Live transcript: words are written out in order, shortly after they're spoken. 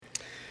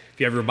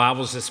If you have your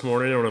Bibles this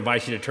morning, I want to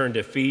invite you to turn to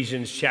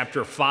Ephesians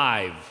chapter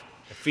 5.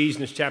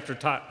 Ephesians chapter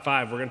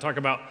 5. We're going to talk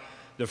about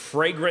the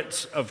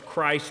fragrance of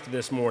Christ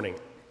this morning.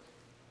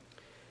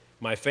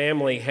 My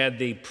family had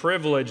the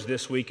privilege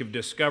this week of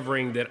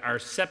discovering that our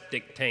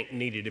septic tank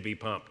needed to be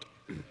pumped.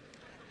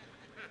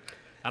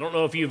 I don't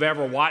know if you've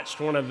ever watched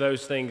one of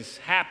those things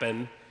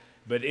happen,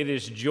 but it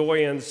is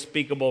joy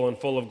unspeakable and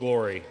full of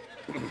glory.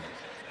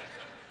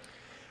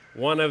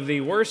 One of the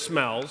worst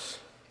smells.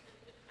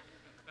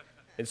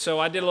 And so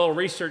I did a little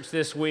research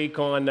this week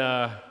on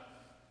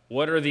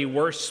what are the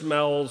worst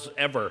smells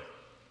ever.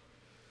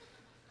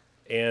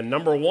 And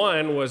number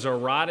one was a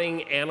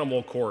rotting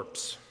animal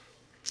corpse.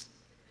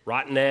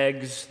 Rotten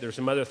eggs, there's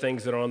some other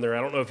things that are on there. I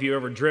don't know if you've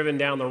ever driven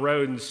down the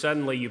road and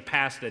suddenly you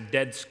passed a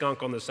dead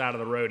skunk on the side of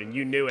the road and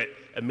you knew it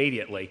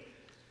immediately.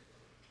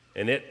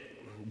 And it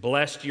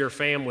blessed your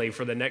family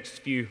for the next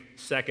few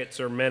seconds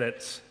or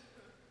minutes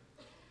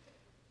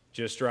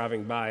just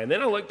driving by. And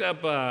then I looked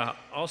up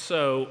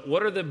also,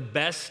 what are the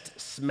best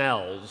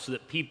smells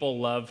that people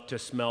love to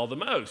smell the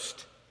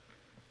most?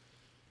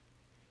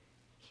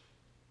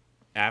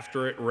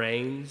 After it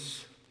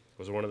rains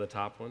was one of the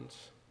top ones.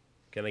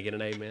 Can I get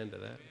an amen to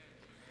that?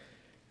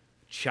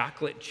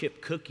 Chocolate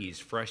chip cookies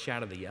fresh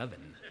out of the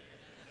oven.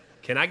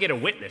 Can I get a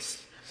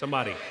witness?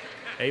 Somebody.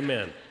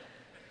 Amen.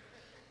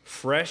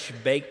 Fresh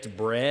baked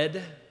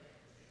bread.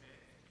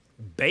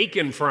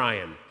 Bacon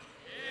frying.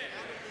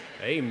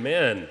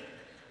 Amen.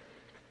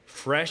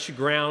 Fresh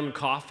ground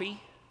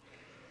coffee,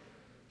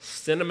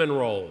 cinnamon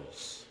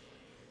rolls,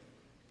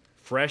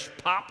 fresh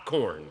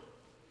popcorn,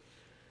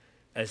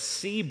 a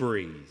sea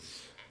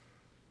breeze,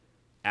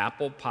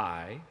 apple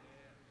pie,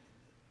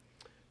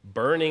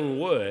 burning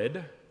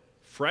wood,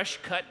 fresh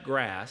cut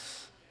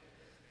grass,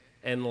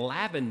 and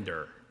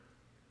lavender.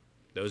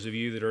 Those of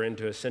you that are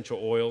into essential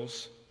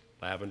oils,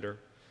 lavender.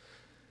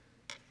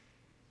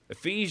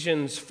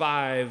 Ephesians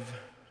 5,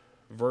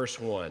 verse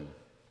 1.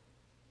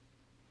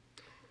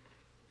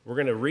 We're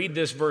going to read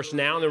this verse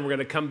now, and then we're going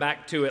to come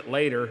back to it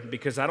later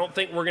because I don't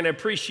think we're going to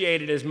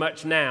appreciate it as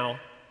much now.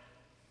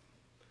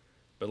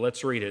 But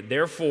let's read it.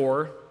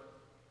 Therefore,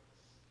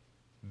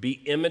 be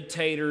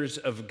imitators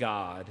of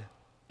God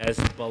as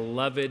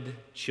beloved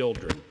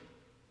children,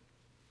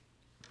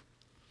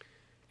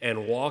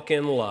 and walk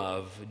in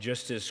love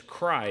just as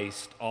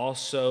Christ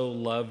also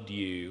loved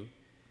you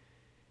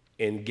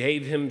and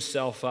gave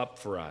himself up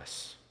for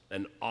us,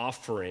 an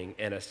offering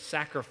and a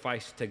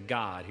sacrifice to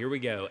God, here we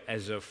go,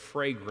 as a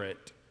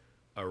fragrant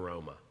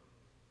aroma.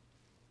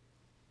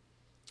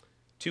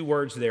 Two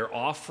words there,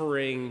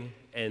 offering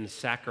and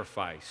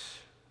sacrifice.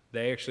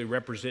 They actually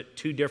represent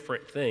two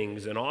different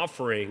things. An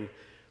offering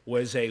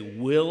was a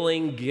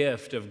willing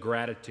gift of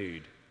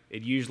gratitude.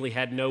 It usually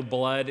had no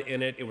blood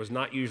in it. It was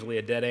not usually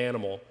a dead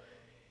animal.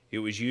 It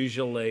was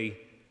usually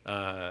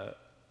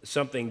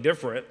something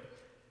different.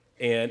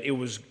 And it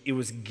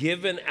was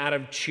given out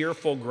of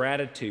cheerful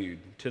gratitude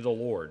to the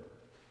Lord.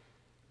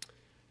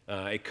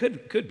 It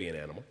could be an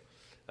animal.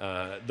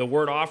 The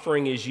word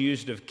offering is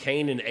used of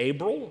Cain and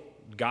Abel.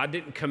 God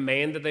didn't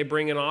command that they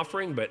bring an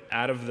offering, but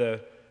out of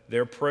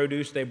their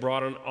produce they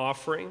brought an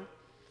offering.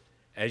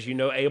 As you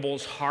know,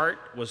 Abel's heart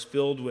was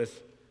filled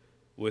with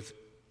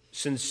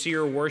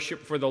sincere worship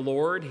for the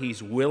Lord.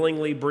 He's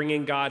willingly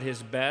bringing God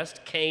his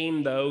best.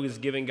 Cain, though, is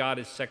giving God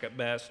his second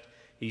best.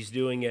 He's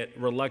doing it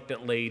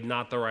reluctantly,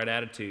 not the right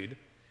attitude.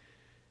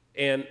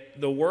 And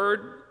the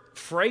word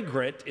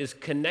fragrant is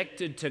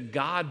connected to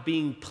God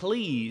being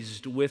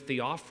pleased with the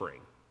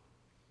offering.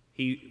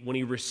 When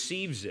he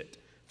receives it.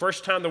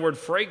 First time the word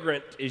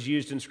fragrant is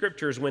used in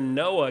Scripture is when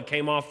Noah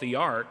came off the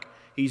ark.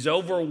 He's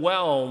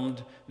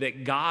overwhelmed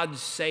that God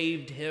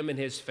saved him and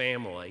his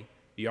family.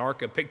 The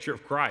ark, a picture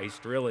of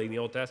Christ, really, in the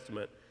Old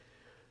Testament.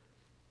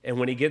 And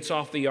when he gets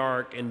off the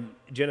ark, in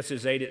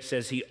Genesis 8, it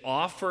says he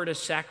offered a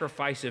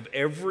sacrifice of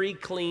every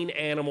clean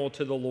animal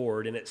to the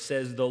Lord. And it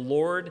says the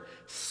Lord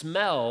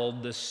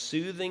smelled the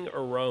soothing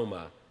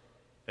aroma.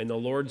 And the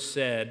Lord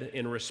said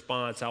in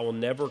response, I will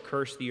never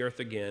curse the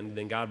earth again.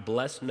 Then God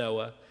blessed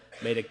Noah,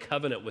 made a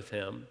covenant with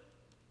him.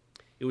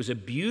 It was a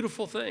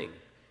beautiful thing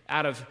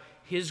out of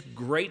his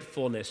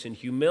gratefulness and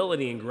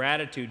humility and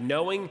gratitude,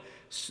 knowing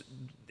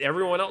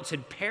everyone else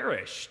had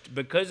perished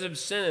because of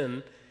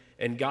sin,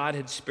 and God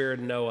had spared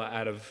Noah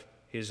out of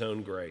his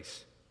own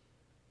grace.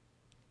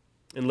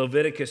 In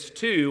Leviticus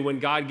 2, when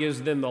God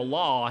gives them the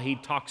law, he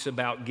talks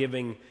about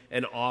giving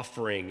an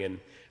offering. And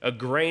a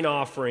grain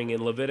offering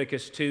in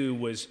Leviticus 2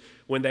 was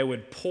when they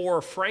would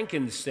pour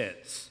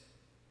frankincense,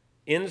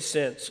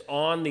 incense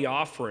on the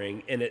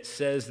offering, and it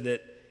says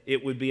that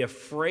it would be a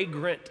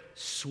fragrant,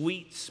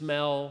 sweet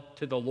smell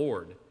to the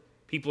Lord.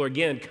 People are,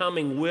 again,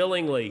 coming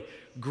willingly,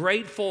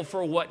 grateful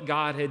for what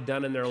God had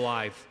done in their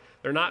life.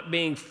 They're not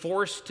being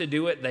forced to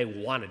do it, they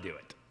want to do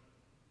it.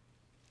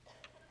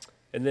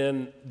 And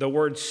then the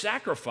word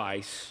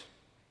sacrifice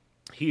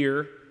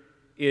here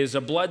is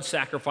a blood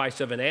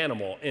sacrifice of an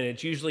animal, and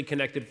it's usually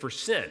connected for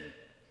sin.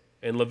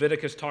 And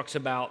Leviticus talks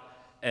about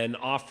an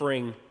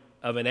offering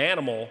of an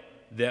animal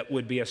that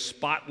would be a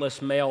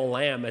spotless male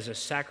lamb as a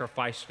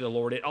sacrifice to the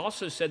Lord. It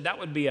also said that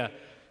would be a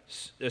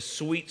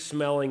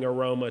sweet-smelling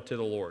aroma to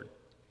the Lord.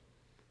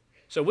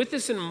 So with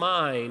this in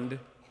mind,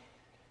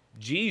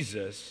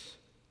 Jesus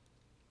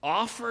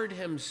offered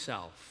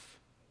himself.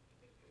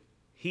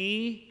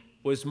 He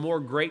was more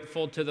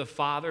grateful to the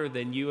Father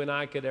than you and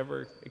I could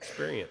ever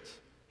experience.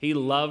 He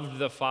loved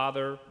the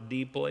Father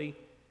deeply.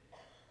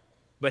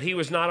 But he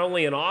was not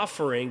only an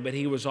offering, but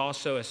he was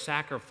also a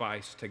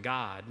sacrifice to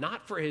God,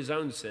 not for his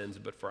own sins,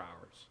 but for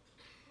ours.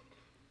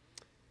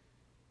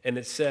 And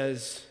it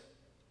says,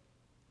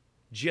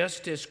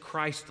 just as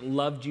Christ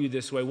loved you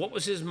this way. What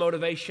was his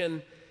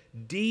motivation?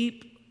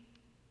 Deep,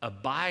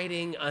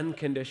 abiding,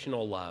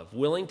 unconditional love,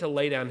 willing to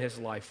lay down his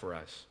life for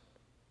us.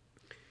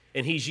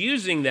 And he's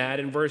using that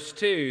in verse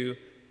 2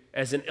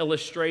 as an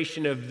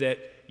illustration of that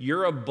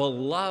you're a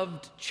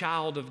beloved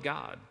child of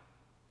God.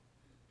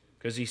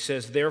 Because he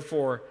says,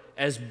 therefore,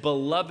 as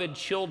beloved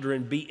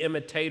children, be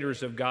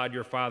imitators of God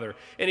your Father.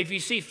 And if you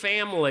see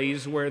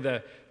families where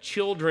the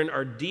children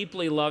are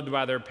deeply loved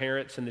by their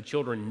parents and the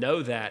children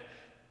know that,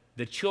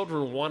 the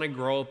children want to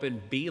grow up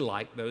and be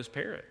like those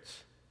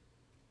parents.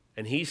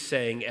 And he's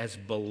saying, as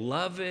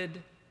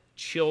beloved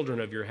children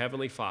of your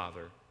heavenly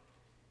Father,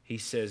 he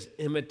says,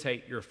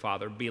 imitate your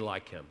Father, be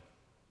like him.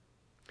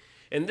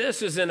 And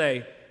this is in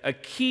a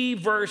key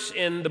verse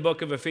in the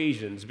book of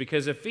Ephesians,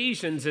 because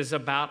Ephesians is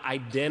about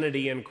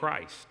identity in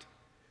Christ.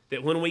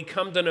 That when we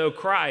come to know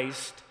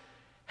Christ,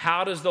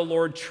 how does the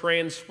Lord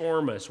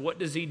transform us? What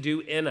does he do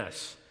in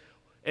us?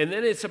 And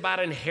then it's about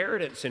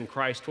inheritance in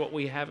Christ, what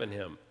we have in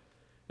him.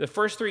 The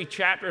first 3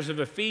 chapters of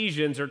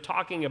Ephesians are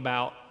talking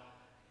about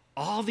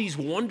all these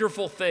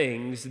wonderful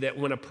things that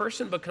when a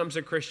person becomes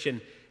a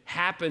Christian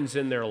happens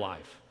in their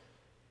life.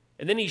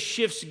 And then he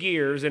shifts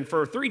gears, and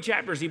for 3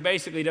 chapters, he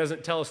basically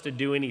doesn't tell us to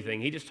do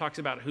anything. He just talks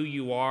about who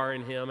you are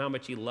in him, how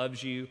much he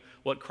loves you,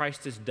 what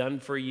Christ has done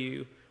for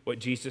you, what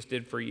Jesus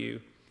did for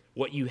you,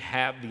 what you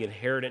have, the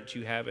inheritance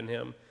you have in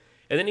him.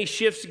 And then he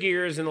shifts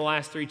gears in the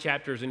last 3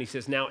 chapters, and he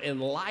says, now in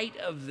light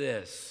of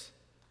this,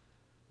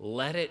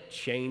 let it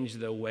change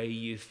the way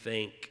you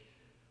think.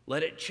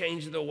 Let it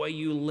change the way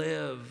you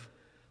live.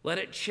 Let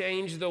it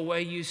change the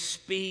way you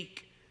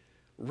speak.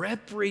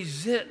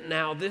 Represent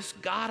now this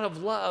God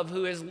of love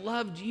who has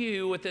loved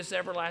you with this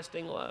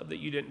everlasting love that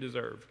you didn't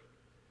deserve.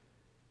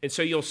 And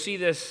so you'll see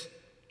this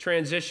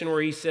transition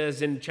where he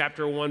says in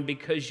chapter 1,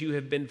 because you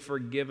have been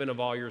forgiven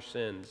of all your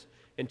sins.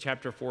 And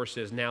chapter 4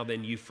 says, now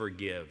then you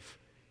forgive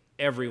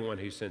everyone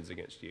who sins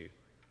against you.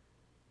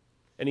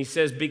 And he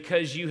says,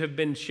 because you have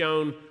been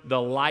shown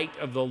the light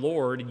of the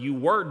Lord, you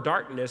were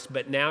darkness,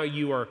 but now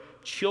you are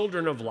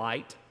children of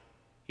light.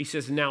 He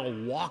says, now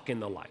walk in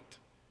the light.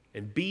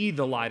 And be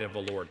the light of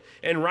the Lord.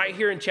 And right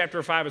here in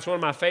chapter 5, it's one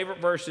of my favorite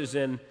verses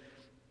in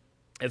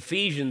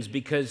Ephesians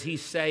because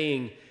he's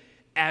saying,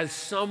 as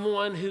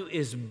someone who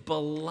is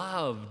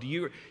beloved,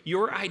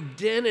 your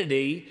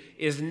identity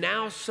is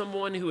now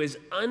someone who is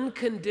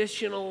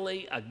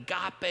unconditionally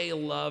agape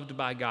loved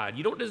by God.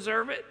 You don't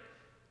deserve it.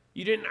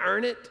 You didn't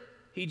earn it.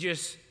 He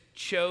just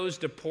chose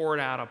to pour it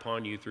out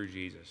upon you through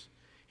Jesus.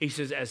 He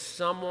says, as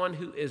someone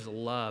who is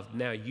loved,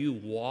 now you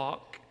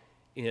walk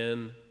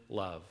in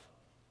love.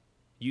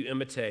 You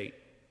imitate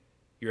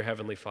your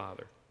heavenly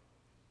Father.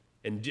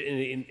 And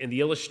in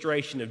the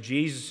illustration of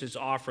Jesus'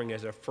 offering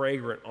as a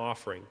fragrant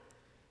offering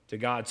to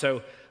God.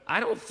 So I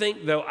don't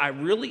think, though, I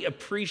really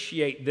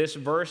appreciate this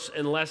verse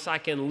unless I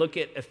can look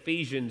at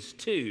Ephesians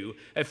 2.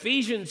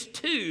 Ephesians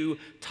 2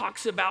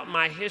 talks about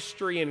my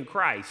history in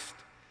Christ.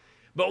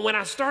 But when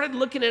I started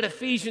looking at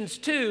Ephesians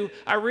 2,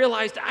 I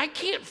realized I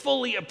can't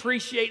fully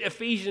appreciate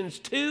Ephesians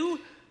 2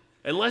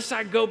 unless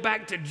I go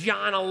back to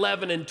John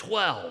 11 and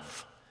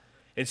 12.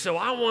 And so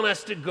I want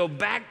us to go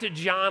back to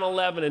John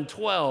 11 and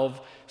 12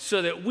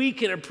 so that we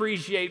can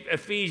appreciate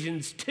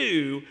Ephesians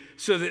 2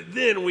 so that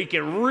then we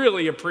can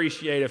really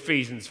appreciate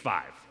Ephesians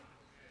 5.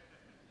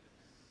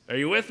 Are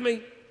you with me?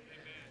 Amen.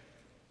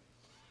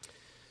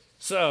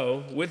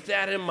 So with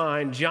that in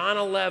mind, John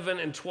 11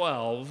 and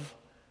 12,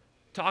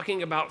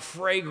 talking about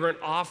fragrant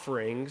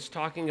offerings,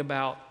 talking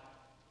about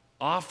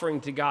offering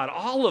to God,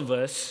 all of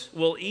us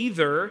will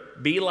either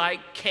be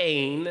like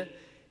Cain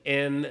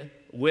and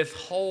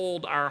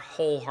withhold our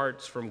whole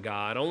hearts from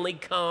God, only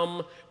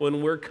come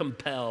when we're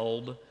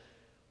compelled,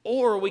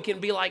 or we can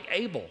be like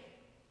Abel.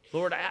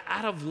 Lord,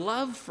 out of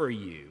love for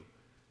you,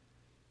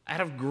 out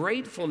of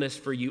gratefulness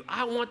for you,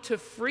 I want to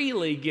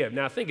freely give.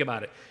 Now think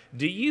about it.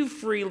 Do you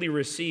freely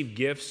receive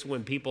gifts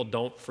when people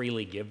don't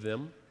freely give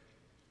them?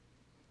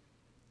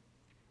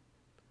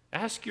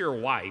 Ask your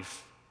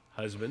wife,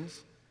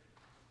 husbands,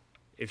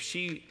 if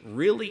she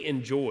really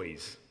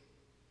enjoys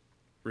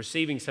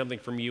receiving something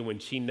from you when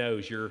she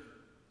knows you're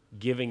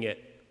giving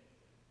it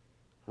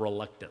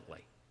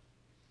reluctantly.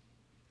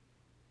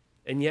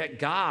 And yet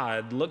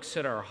God looks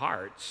at our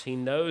hearts. He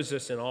knows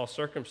us in all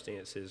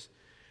circumstances.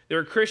 There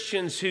are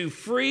Christians who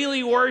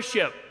freely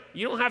worship.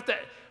 You don't have to,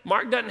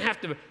 Mark doesn't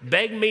have to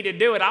beg me to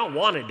do it. I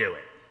want to do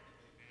it.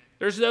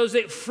 There's those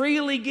that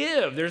freely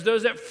give. There's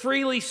those that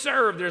freely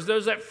serve. There's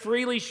those that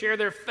freely share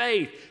their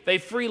faith. They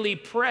freely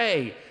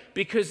pray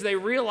because they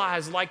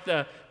realize, like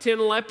the 10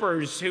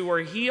 lepers who were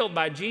healed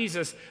by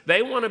Jesus,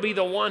 they want to be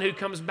the one who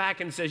comes back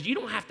and says, you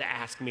don't have to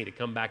ask me to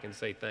come back and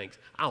say thanks.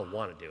 I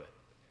want to do it.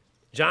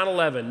 John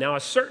 11, now a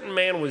certain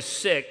man was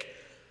sick,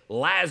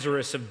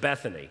 Lazarus of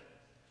Bethany,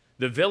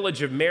 the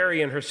village of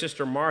Mary and her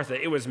sister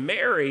Martha. It was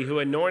Mary who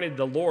anointed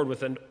the Lord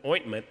with an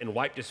ointment and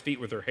wiped his feet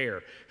with her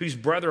hair, whose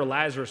brother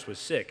Lazarus was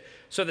sick.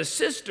 So the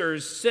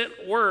sisters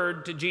sent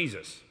word to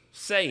Jesus,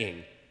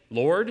 saying,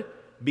 Lord,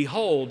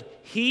 behold,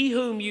 he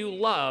whom you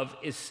love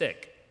is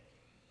sick.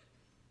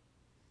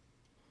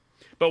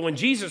 But when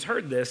Jesus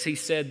heard this, he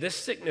said, this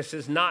sickness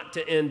is not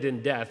to end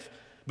in death,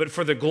 but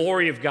for the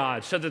glory of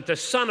God, so that the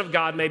Son of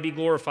God may be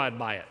glorified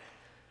by it.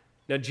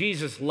 Now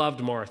Jesus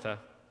loved Martha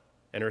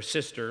and her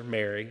sister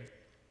Mary,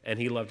 and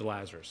he loved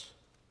Lazarus.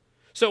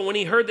 So when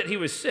he heard that he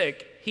was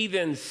sick, he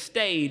then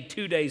stayed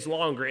 2 days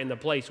longer in the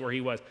place where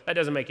he was. That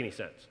doesn't make any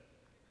sense.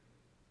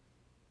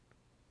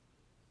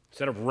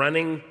 Instead of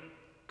running,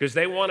 because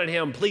they wanted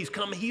him, please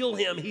come heal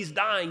him. He's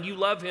dying. You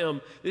love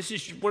him. This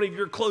is one of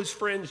your close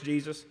friends,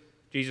 Jesus.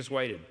 Jesus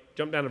waited.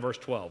 Jump down to verse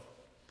 12.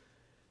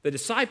 The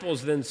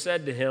disciples then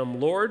said to him,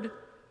 Lord,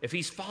 if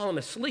he's fallen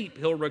asleep,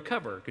 he'll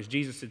recover, because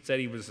Jesus had said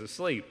he was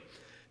asleep.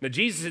 Now,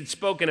 Jesus had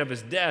spoken of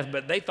his death,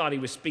 but they thought he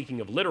was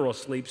speaking of literal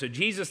sleep. So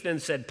Jesus then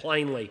said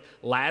plainly,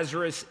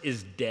 Lazarus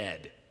is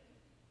dead,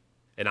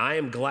 and I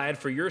am glad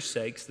for your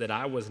sakes that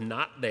I was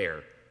not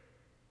there,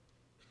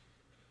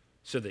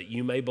 so that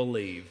you may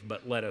believe,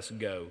 but let us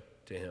go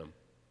to him.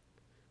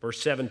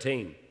 Verse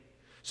 17.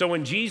 So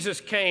when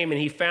Jesus came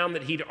and he found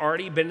that he'd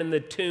already been in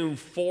the tomb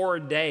 4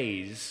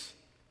 days.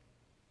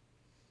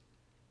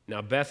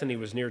 Now, Bethany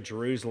was near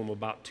Jerusalem,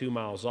 about 2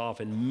 miles off,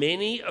 and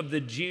many of the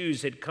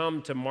Jews had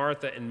come to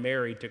Martha and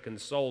Mary to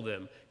console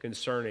them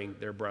concerning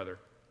their brother.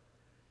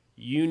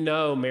 You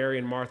know, Mary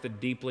and Martha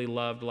deeply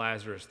loved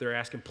Lazarus. They're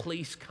asking,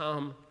 please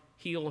come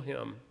heal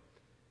him.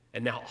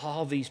 And now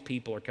all these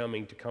people are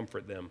coming to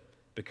comfort them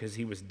because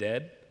he was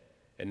dead,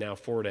 and now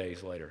 4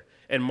 days later.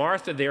 And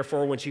Martha,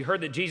 therefore, when she heard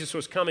that Jesus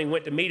was coming,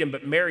 went to meet him,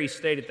 but Mary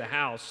stayed at the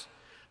house.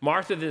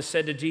 Martha then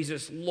said to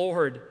Jesus,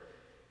 Lord,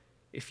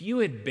 if you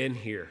had been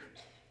here,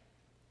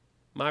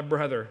 my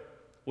brother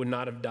would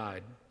not have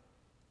died.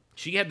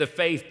 She had the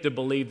faith to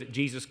believe that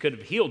Jesus could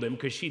have healed him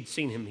because she'd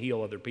seen him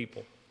heal other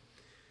people.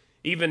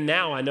 Even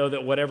now, I know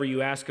that whatever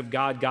you ask of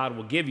God, God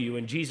will give you.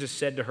 And Jesus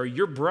said to her,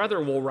 your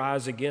brother will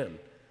rise again.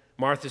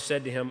 Martha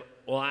said to him,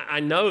 well, I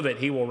know that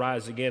he will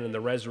rise again in the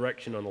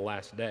resurrection on the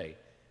last day.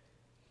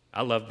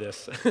 I love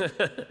this.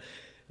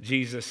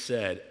 Jesus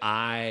said,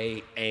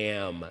 I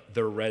am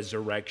the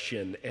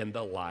resurrection and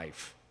the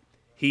life.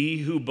 He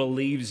who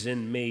believes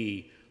in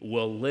me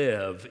will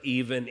live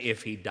even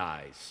if he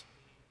dies.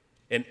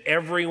 And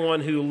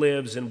everyone who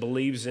lives and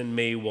believes in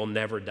me will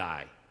never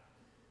die.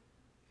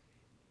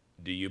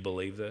 Do you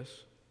believe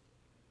this?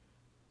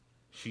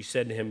 She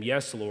said to him,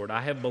 yes, Lord,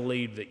 I have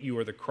believed that you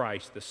are the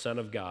Christ, the Son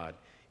of God,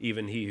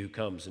 even he who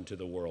comes into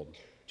the world.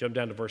 Jump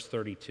down to verse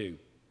 32.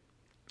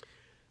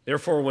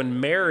 Therefore,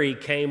 when Mary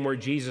came where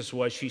Jesus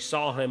was, she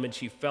saw him and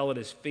she fell at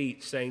his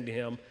feet, saying to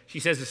him, she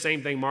says the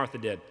same thing Martha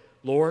did,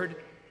 Lord,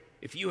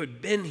 if you had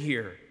been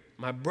here,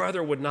 my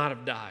brother would not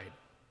have died.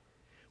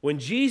 When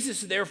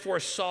Jesus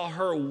therefore saw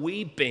her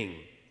weeping,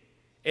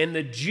 and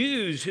the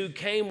Jews who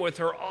came with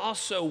her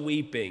also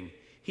weeping,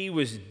 he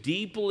was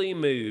deeply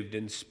moved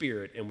in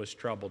spirit and was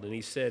troubled. And he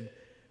said,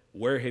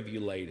 where have you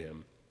laid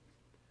him?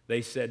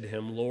 They said to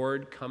him,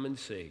 Lord, come and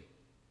see.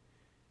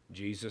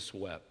 Jesus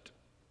wept.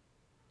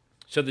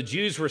 So the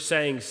Jews were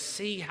saying,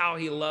 see how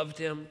he loved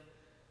him?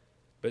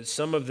 But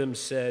some of them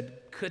said,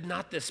 could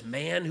not this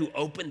man who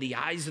opened the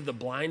eyes of the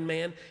blind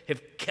man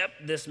have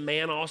kept this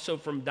man also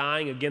from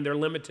dying? Again, they're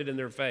limited in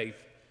their faith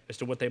as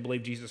to what they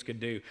believe Jesus could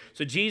do.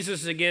 So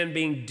Jesus, again,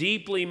 being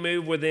deeply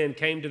moved within,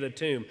 came to the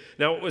tomb.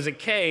 Now it was a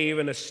cave,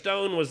 and a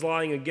stone was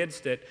lying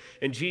against it.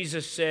 And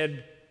Jesus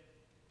said,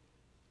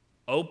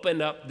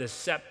 open up the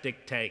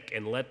septic tank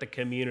and let the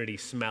community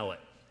smell it.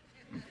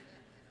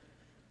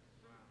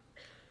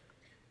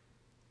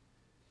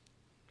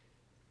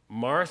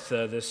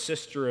 Martha, the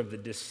sister of the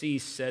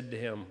deceased, said to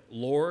him,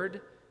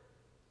 Lord,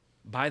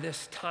 by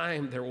this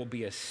time there will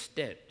be a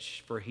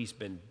stench, for he's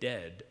been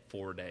dead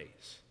 4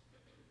 days.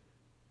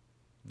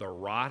 The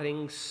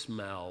rotting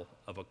smell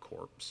of a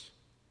corpse.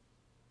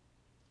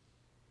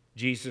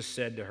 Jesus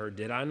said to her,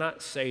 did I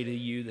not say to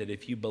you that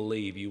if you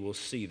believe, you will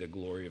see the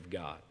glory of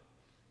God?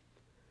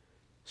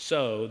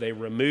 So they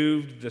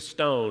removed the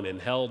stone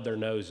and held their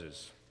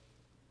noses.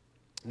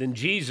 Then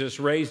Jesus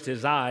raised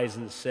his eyes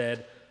and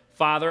said,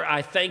 Father,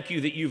 I thank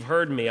you that you've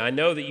heard me. I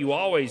know that you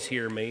always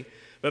hear me,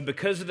 but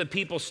because of the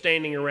people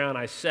standing around,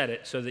 I said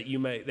it so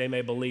that they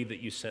may believe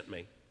that you sent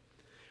me.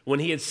 When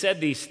he had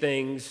said these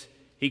things,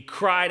 he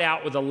cried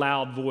out with a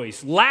loud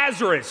voice,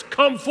 Lazarus,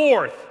 come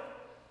forth.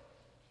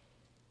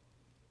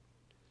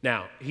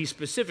 Now, he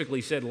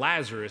specifically said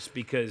Lazarus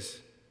because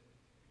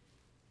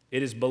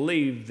It is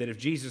believed that if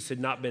Jesus had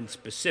not been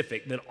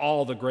specific, then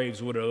all the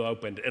graves would have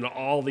opened and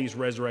all these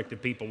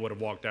resurrected people would have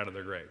walked out of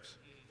their graves.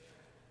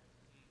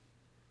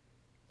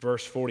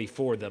 Verse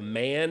 44, the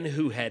man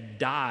who had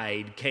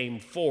died came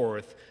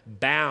forth,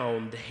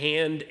 bound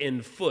hand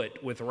and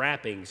foot with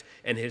wrappings,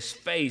 and his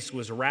face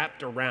was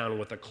wrapped around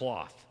with a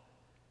cloth.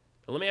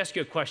 Now, let me ask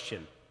you a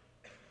question.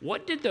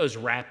 What did those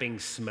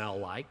wrappings smell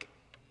like?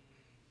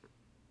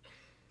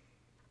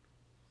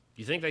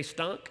 You think they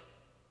stunk?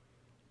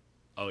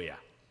 Oh, yeah.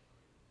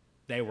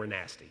 They were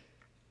nasty.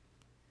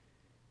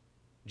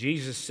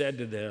 Jesus said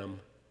to them,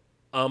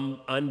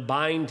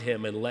 unbind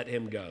him and let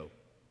him go.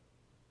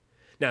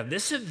 Now,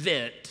 this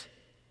event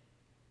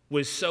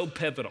was so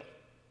pivotal.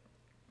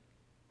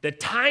 The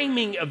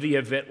timing of the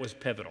event was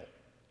pivotal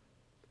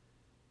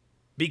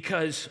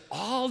because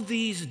all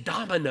these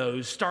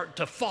dominoes start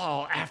to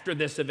fall after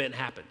this event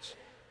happens.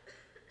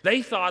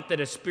 They thought that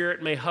a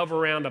spirit may hover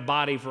around a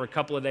body for a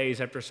couple of days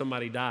after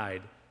somebody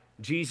died.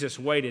 Jesus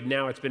waited.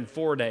 Now it's been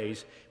 4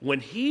 days. When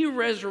he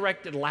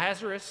resurrected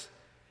Lazarus,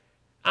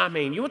 you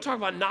want to talk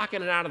about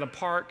knocking it out of the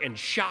park and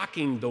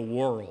shocking the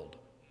world.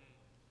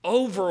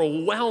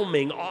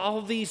 Overwhelming,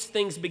 all these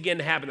things begin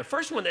to happen. The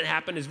first one that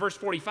happened is verse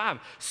 45,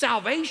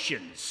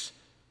 salvations.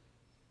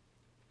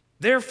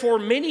 Therefore,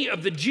 many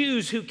of the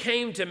Jews who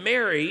came to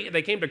Mary,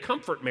 they came to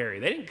comfort Mary.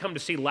 They didn't come to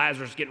see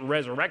Lazarus getting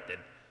resurrected.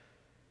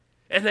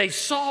 And they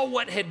saw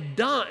what had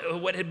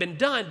been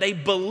done. They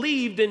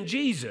believed in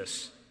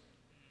Jesus.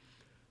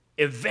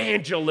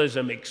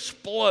 Evangelism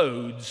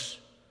explodes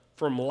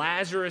from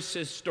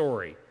Lazarus'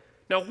 story.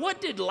 Now, what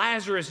did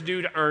Lazarus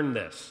do to earn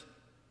this?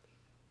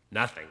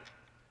 Nothing.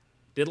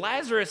 Did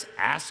Lazarus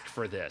ask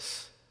for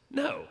this?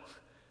 No.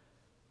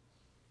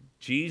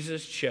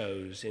 Jesus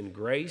chose in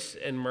grace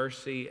and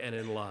mercy and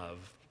in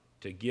love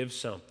to give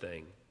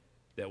something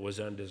that was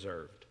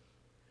undeserved.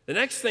 The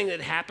next thing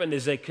that happened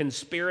is a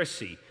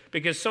conspiracy,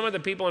 because some of the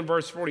people in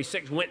verse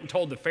 46 went and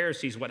told the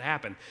Pharisees what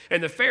happened.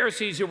 And the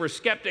Pharisees, who were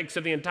skeptics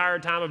of the entire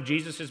time of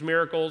Jesus'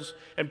 miracles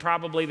and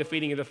probably the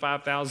feeding of the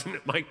 5,000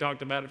 that Mike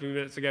talked about a few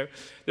minutes ago,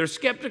 they're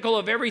skeptical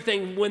of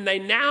everything. When they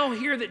now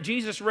hear that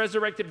Jesus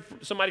resurrected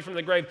somebody from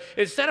the grave,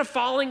 instead of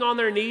falling on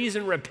their knees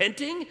and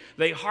repenting,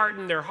 they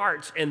harden their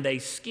hearts and they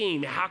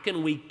scheme, how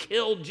can we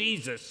kill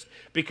Jesus?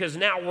 Because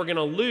now we're going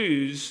to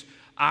lose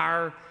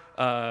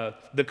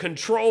the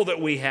control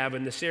that we have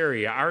in this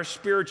area, our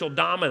spiritual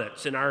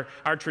dominance and our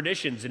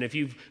traditions. And if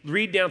you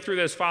read down through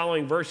those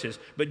following verses,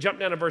 but jump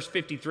down to verse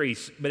 53,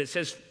 but it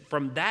says,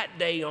 from that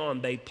day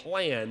on, they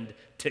planned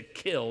to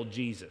kill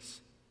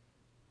Jesus.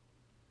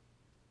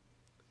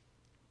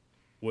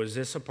 Was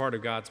this a part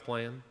of God's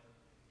plan?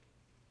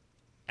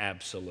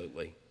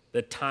 Absolutely.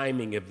 The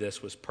timing of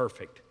this was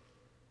perfect.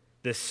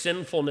 The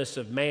sinfulness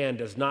of man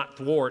does not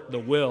thwart the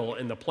will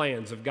and the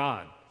plans of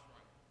God.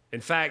 In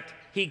fact,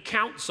 he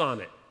counts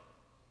on it.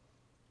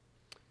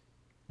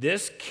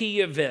 This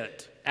key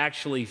event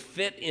actually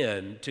fit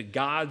into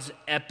God's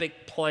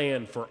epic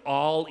plan for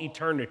all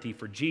eternity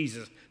for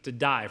Jesus to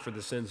die for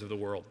the sins of the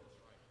world.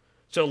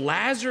 So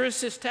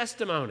Lazarus'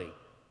 testimony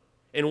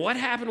and what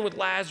happened with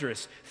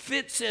Lazarus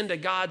fits into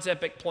God's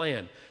epic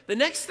plan. The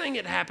next thing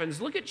that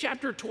happens, look at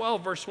chapter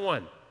 12, verse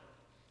 1.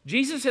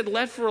 Jesus had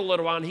left for a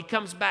little while and he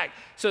comes back.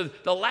 So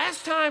the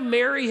last time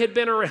Mary had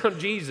been around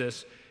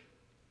Jesus,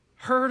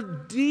 her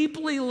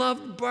deeply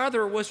loved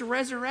brother was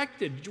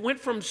resurrected,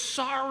 went from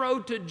sorrow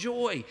to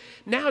joy.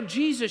 Now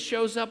Jesus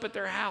shows up at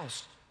their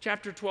house.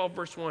 Chapter 12,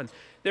 verse 1.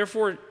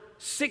 Therefore,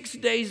 6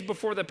 days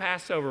before the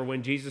Passover,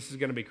 when Jesus is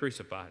going to be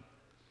crucified,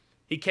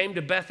 he came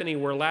to Bethany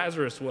where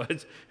Lazarus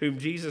was, whom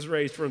Jesus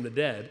raised from the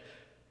dead.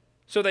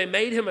 So they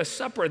made him a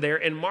supper there,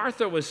 and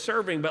Martha was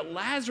serving, but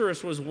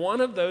Lazarus was one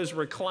of those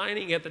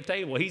reclining at the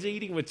table. He's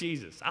eating with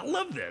Jesus. I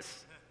love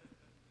this.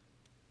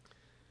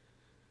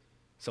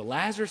 So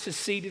Lazarus is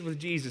seated with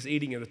Jesus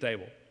eating at the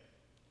table.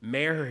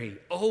 Mary,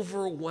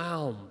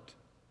 overwhelmed.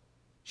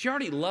 She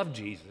already loved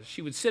Jesus.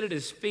 She would sit at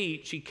his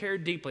feet. She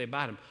cared deeply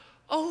about him.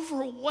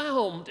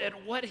 Overwhelmed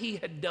at what he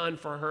had done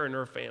for her and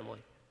her family.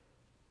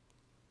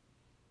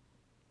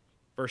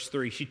 Verse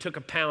 3, she took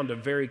a pound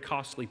of very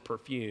costly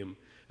perfume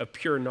of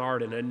pure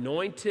nard and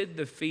anointed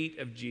the feet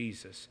of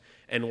Jesus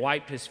and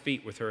wiped his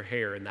feet with her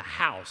hair, and the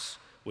house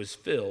was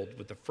filled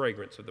with the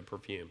fragrance of the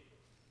perfume.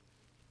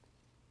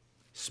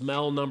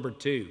 Smell number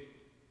 2.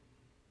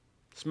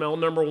 Smell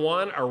number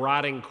 1, a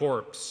rotting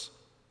corpse.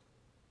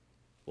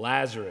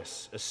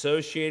 Lazarus,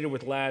 associated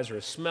with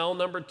Lazarus. Smell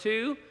number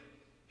 2,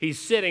 he's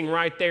sitting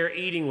right there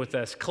eating with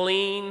us,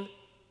 clean.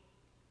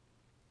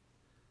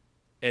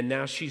 And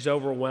now she's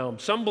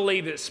overwhelmed. Some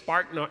believe that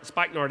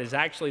spikenard is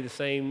actually the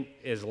same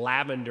as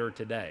lavender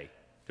today.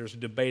 There's a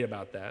debate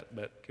about that,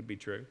 but it could be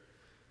true.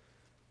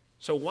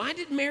 So why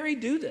did Mary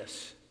do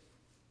this?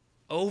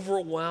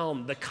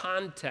 Overwhelmed, the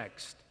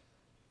context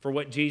for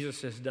what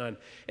Jesus has done.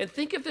 And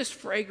think of this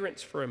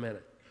fragrance for a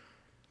minute.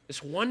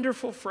 This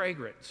wonderful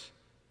fragrance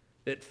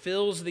that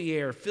fills the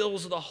air,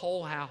 fills the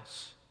whole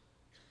house.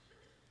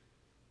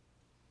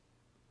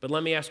 But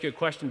let me ask you a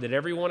question. Did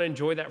everyone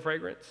enjoy that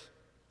fragrance?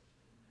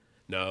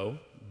 No.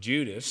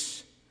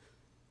 Judas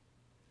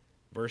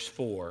Verse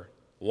 4,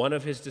 one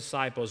of his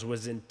disciples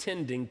was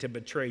intending to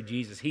betray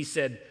Jesus. He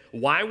said,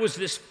 "Why was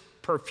this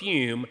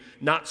perfume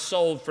not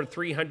sold for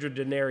 300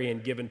 denarii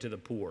and given to the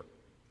poor?"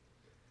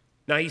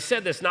 Now, he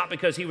said this not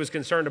because he was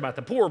concerned about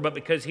the poor, but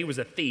because he was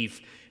a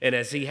thief. And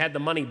as he had the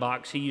money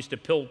box, he used to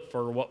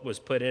pilfer what was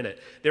put in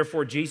it.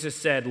 Therefore, Jesus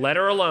said, "Let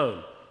her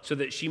alone, so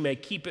that she may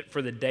keep it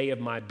for the day of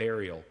my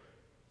burial.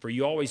 For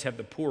you always have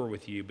the poor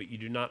with you, but you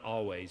do not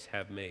always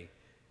have me."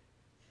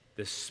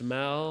 The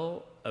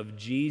smell of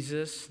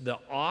Jesus, the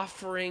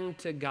offering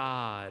to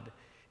God,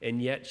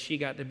 and yet she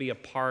got to be a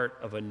part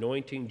of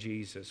anointing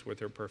Jesus with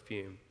her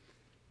perfume.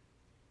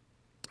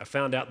 I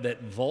found out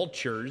that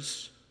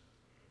vultures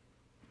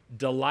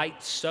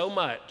delight so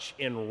much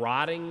in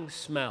rotting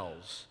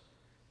smells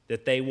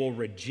that they will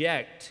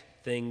reject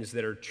things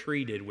that are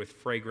treated with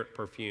fragrant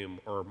perfume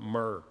or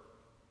myrrh.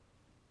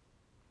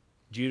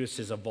 Judas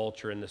is a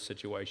vulture in this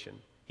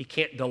situation. He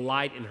can't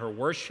delight in her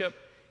worship.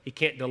 He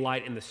can't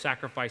delight in the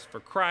sacrifice for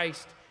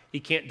Christ. He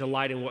can't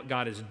delight in what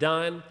God has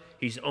done.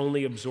 He's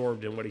only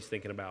absorbed in what he's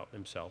thinking about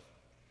himself.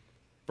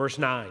 Verse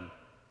 9.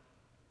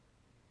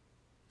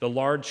 The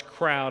large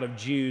crowd of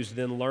Jews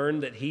then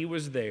learned that he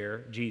was there,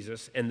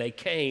 Jesus, and they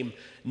came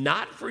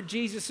not for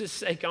Jesus'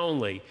 sake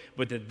only,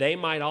 but that they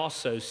might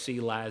also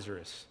see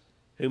Lazarus,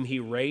 whom he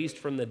raised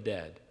from the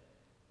dead.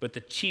 But the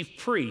chief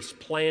priests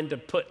planned to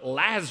put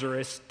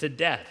Lazarus to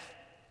death,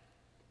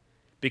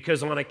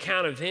 because on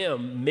account of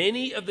him,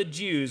 many of the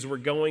Jews were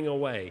going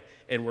away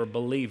and were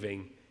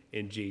believing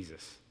in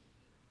Jesus.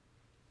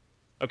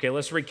 Okay,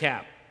 let's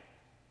recap.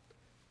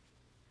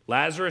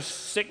 Lazarus'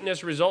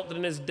 sickness resulted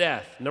in his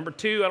death. Number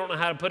 2, I don't know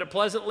how to put it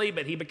pleasantly,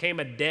 but he became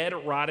a dead,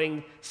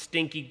 rotting,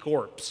 stinky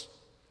corpse.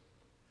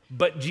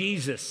 But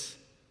Jesus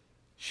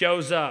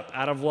shows up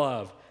out of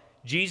love.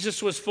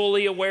 Jesus was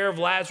fully aware of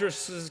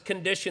Lazarus'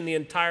 condition the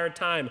entire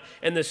time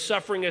and the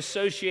suffering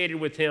associated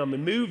with him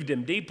and moved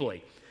him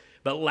deeply.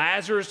 But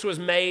Lazarus was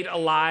made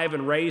alive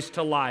and raised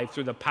to life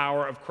through the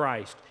power of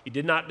Christ. He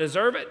did not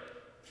deserve it,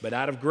 but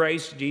out of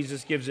grace,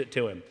 Jesus gives it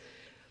to him.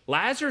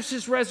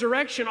 Lazarus'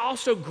 resurrection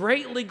also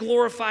greatly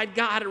glorified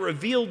God and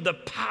revealed the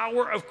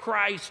power of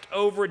Christ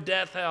over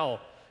death, hell,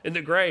 and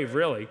the grave,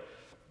 really.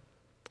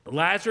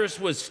 Lazarus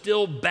was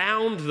still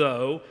bound,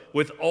 though,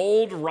 with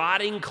old,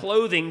 rotting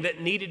clothing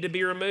that needed to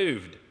be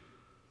removed.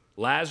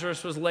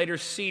 Lazarus was later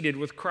seated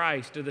with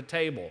Christ at the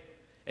table,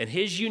 and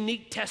his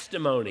unique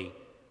testimony,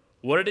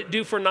 what did it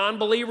do for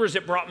non-believers?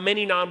 It brought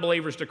many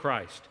non-believers to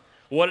Christ.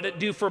 What did it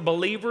do for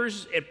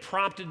believers? It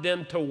prompted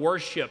them to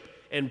worship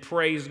and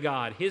praise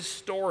God, his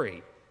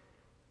story.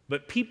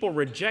 But people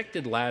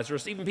rejected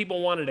Lazarus. Even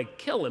people wanted to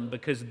kill him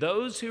because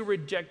those who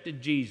rejected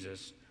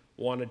Jesus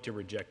wanted to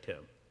reject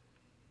him.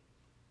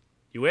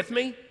 You with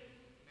me?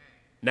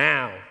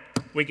 Now,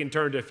 we can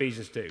turn to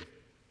Ephesians 2.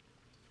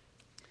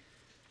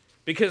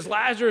 Because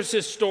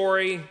Lazarus'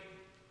 story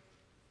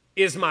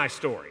is my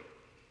story.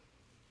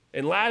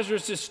 And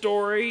Lazarus'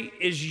 story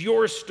is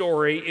your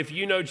story if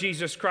you know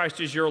Jesus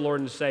Christ as your Lord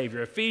and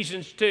Savior.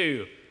 Ephesians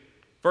 2.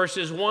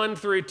 Verses 1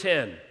 through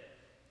 10.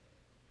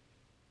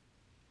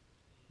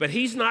 But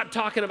he's not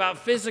talking about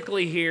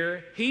physically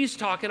here. He's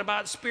talking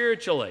about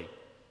spiritually.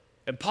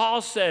 And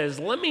Paul says,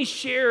 let me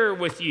share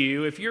with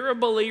you, if you're a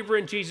believer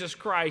in Jesus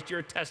Christ,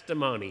 your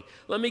testimony.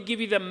 Let me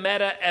give you the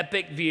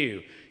meta-epic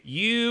view.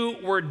 You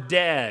were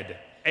dead,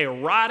 a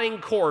rotting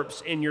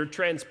corpse in your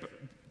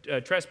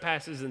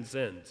trespasses and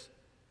sins.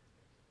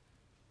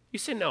 You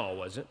say, no, I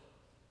wasn't.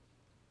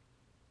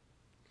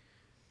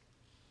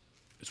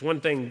 It's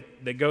one thing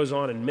that goes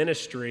on in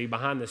ministry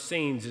behind the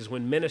scenes is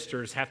when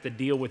ministers have to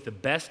deal with the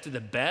best of the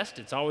best.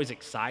 It's always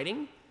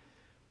exciting,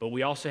 but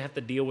we also have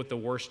to deal with the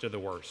worst of the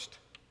worst.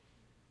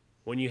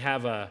 When you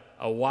have a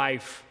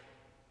wife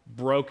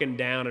broken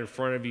down in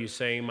front of you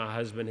saying, my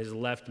husband has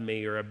left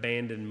me or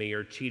abandoned me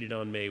or cheated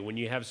on me. When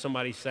you have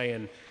somebody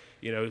saying,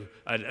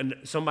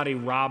 somebody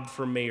robbed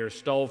from me or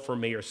stole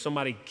from me or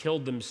somebody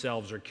killed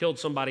themselves or killed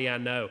somebody I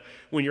know.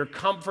 When you're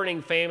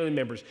comforting family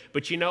members.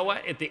 But you know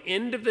what? At the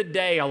end of the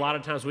day, a lot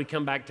of times we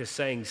come back to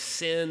saying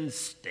sin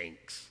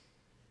stinks.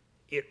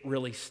 It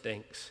really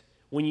stinks.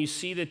 When you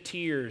see the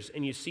tears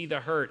and you see the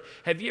hurt.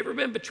 Have you ever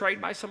been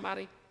betrayed by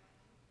somebody? You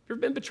ever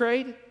been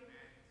betrayed? You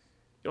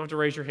don't have to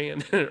raise your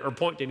hand or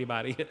point to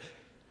anybody.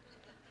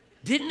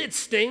 Didn't it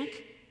stink?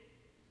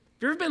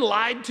 Have you ever been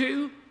lied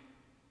to?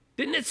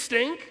 Didn't it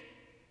stink?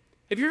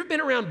 Have you ever been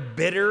around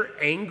bitter,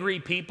 angry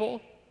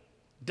people?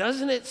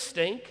 Doesn't it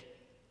stink?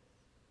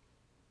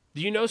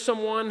 Do you know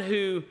someone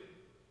who,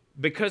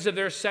 because of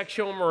their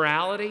sexual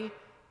morality,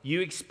 you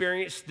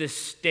experienced the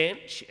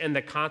stench and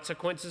the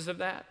consequences of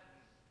that?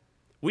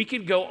 We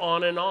could go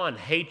on and on.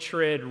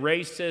 Hatred,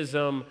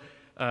 racism,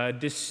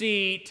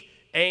 deceit,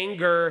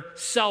 anger,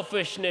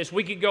 selfishness.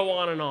 We could go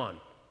on and on.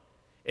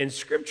 And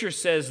Scripture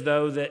says,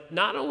 though, that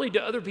not only do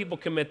other people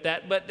commit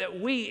that, but that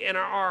we in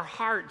our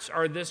hearts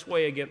are this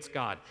way against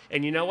God.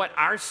 And you know what?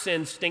 Our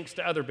sin stinks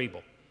to other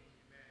people.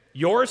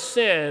 Your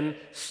sin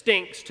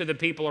stinks to the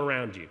people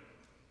around you.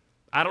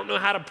 I don't know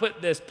how to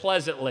put this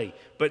pleasantly,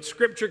 but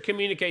Scripture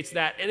communicates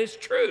that, and it's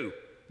true.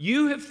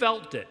 You have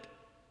felt it.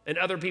 and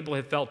other people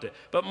have felt it.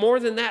 But more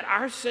than that,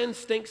 our sin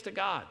stinks to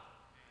God.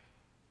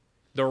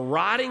 The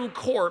rotting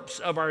corpse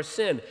of our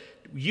sin.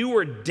 You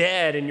were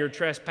dead in your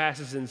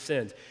trespasses and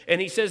sins. And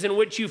he says, in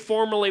which you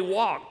formerly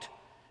walked,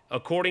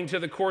 according to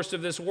the course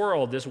of this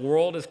world. This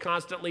world is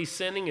constantly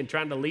sinning and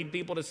trying to lead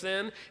people to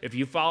sin. If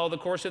you follow the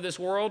course of this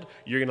world,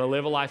 you're going to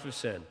live a life of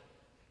sin.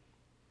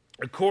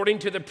 According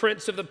to the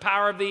prince of the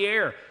power of the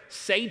air,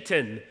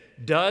 Satan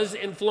does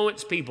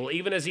influence people.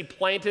 Even as he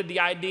planted the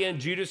idea in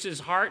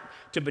Judas's heart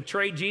to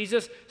betray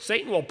Jesus,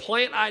 Satan will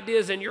plant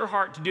ideas in your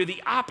heart to do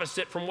the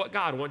opposite from what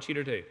God wants you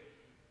to do.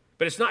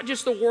 But it's not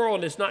just the world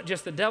and it's not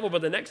just the devil,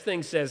 but the next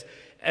thing says,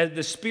 as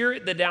the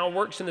spirit that now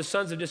works in the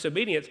sons of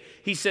disobedience,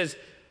 he says,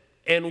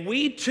 and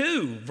we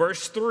too,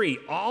 verse 3,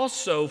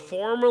 also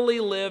formerly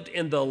lived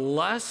in the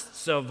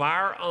lusts of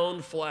our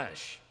own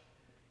flesh,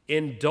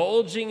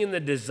 indulging in the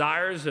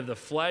desires of the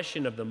flesh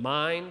and of the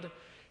mind,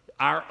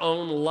 our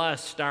own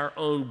lust, our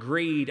own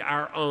greed,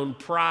 our own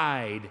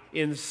pride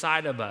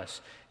inside of us.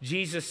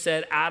 Jesus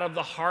said, out of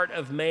the heart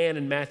of man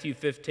in Matthew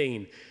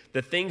 15,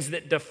 the things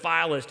that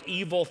defile us,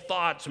 evil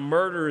thoughts,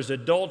 murders,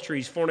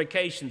 adulteries,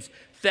 fornications,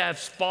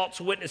 thefts,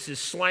 false witnesses,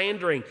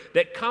 slandering,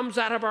 that comes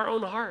out of our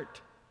own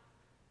heart.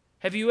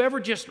 Have you ever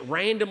just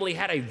randomly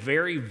had a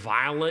very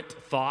violent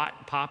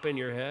thought pop in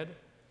your head?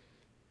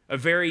 A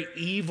very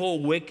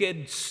evil,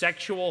 wicked,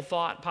 sexual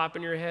thought pop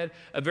in your head?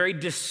 A very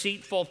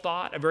deceitful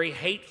thought, a very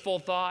hateful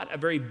thought, a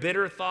very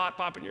bitter thought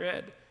pop in your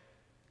head?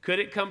 Could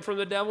it come from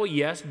the devil?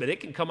 Yes, but it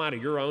can come out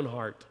of your own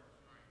heart.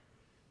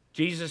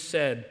 Jesus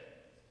said,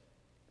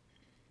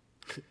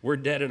 we're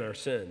dead in our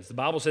sins. The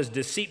Bible says,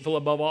 deceitful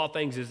above all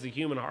things is the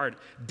human heart,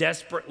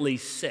 desperately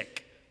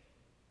sick.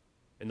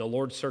 And the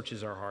Lord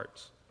searches our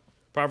hearts.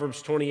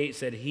 Proverbs 28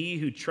 said, he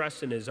who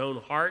trusts in his own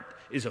heart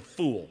is a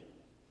fool.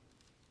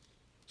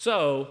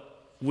 So,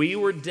 we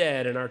were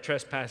dead in our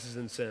trespasses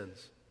and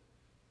sins.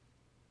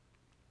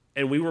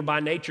 And we were by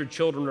nature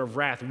children of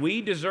wrath.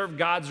 We deserve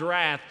God's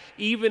wrath,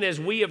 even as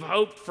we have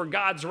hoped for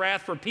God's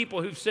wrath for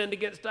people who've sinned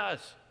against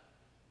us.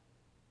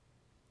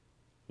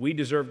 We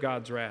deserve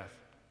God's wrath.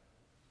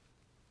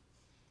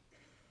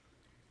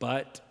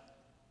 But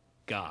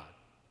God,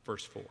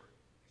 verse 4.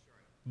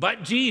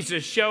 But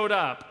Jesus showed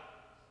up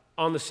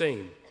on the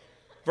scene.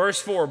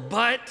 Verse 4,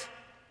 but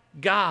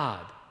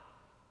God,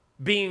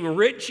 being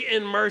rich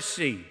in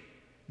mercy,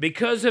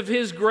 because of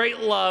his great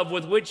love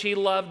with which he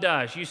loved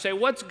us. You say,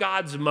 what's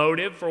God's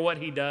motive for what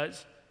he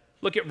does?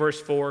 Look at verse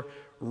 4,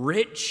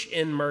 rich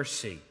in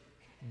mercy,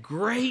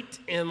 great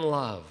in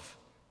love.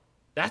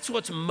 That's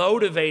what's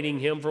motivating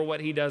him for what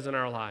he does in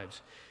our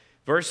lives.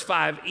 Verse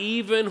 5,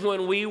 even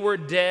when we were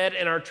dead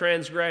in our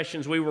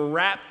transgressions, we were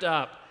wrapped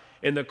up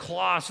in the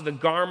cloths, the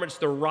garments,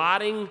 the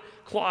rotting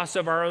cloths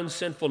of our own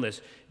sinfulness.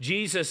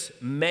 Jesus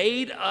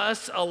made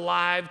us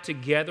alive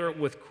together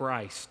with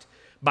Christ.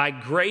 By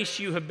grace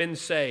you have been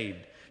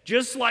saved.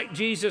 Just like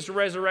Jesus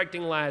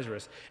resurrecting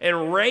Lazarus,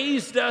 and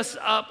raised us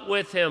up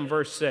with him,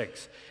 verse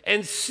 6,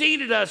 and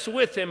seated us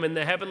with him in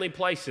the heavenly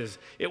places.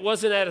 It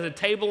wasn't at a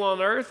table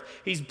on earth.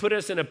 He's put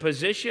us in a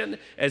position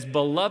as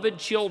beloved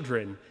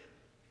children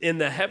in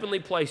the heavenly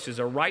places,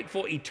 a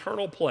rightful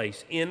eternal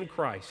place in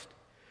Christ,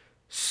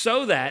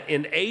 so that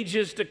in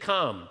ages to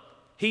come,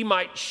 he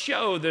might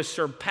show the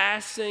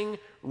surpassing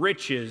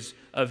riches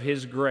of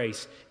his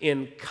grace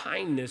in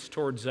kindness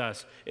towards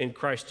us in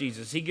Christ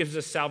Jesus. He gives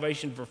us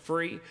salvation for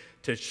free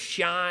to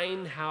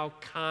shine how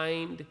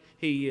kind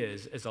he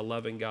is as a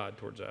loving God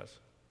towards us.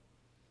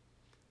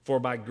 For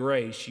by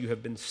grace you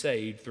have been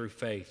saved through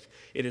faith.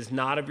 It is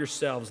not of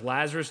yourselves.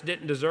 Lazarus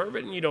didn't deserve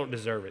it, and you don't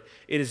deserve it.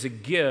 It is a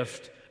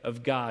gift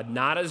of God,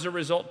 not as a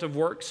result of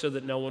works, so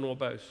that no one will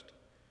boast.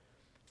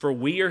 For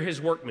we are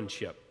his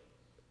workmanship,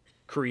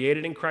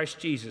 created in Christ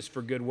Jesus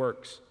for good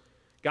works.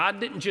 God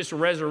didn't just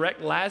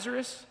resurrect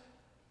Lazarus.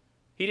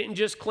 He didn't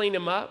just clean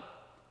him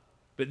up.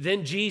 But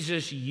then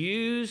Jesus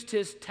used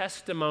his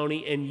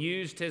testimony and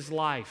used his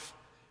life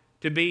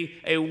to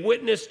be a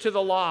witness to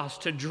the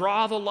lost, to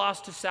draw the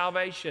lost to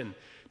salvation,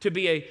 to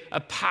be a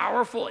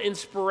powerful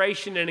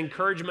inspiration and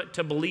encouragement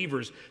to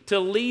believers, to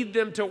lead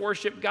them to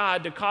worship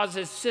God, to cause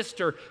his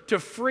sister to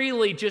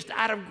freely, just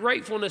out of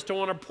gratefulness, to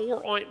want to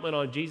pour ointment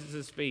on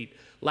Jesus' feet.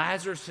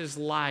 Lazarus'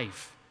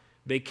 life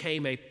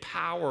became a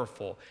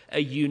powerful,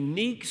 a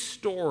unique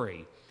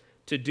story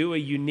to do a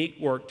unique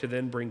work to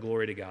then bring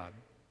glory to God.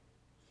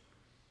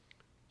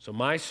 So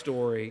my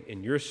story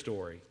and your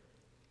story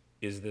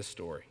is this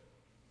story.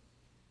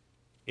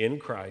 In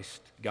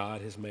Christ, God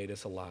has made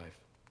us alive,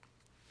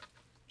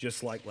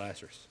 just like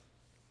Lazarus,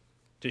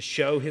 to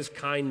show his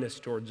kindness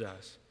towards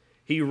us.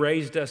 He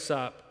raised us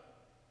up.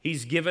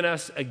 He's given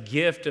us a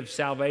gift of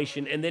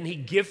salvation, and then he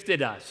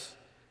gifted us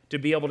to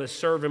be able to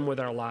serve him with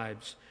our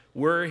lives.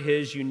 We're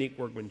his unique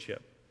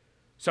workmanship.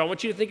 So I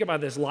want you to think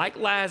about this. Like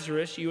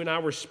Lazarus, you and I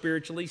were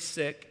spiritually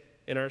sick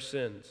in our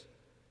sins.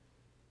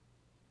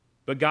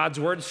 But God's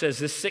word says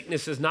this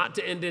sickness is not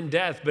to end in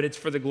death, but it's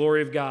for the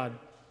glory of God,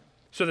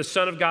 so the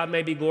Son of God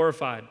may be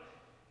glorified.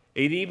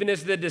 And even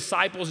as the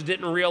disciples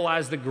didn't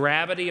realize the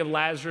gravity of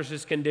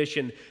Lazarus'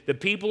 condition, the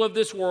people of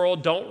this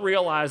world don't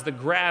realize the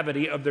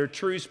gravity of their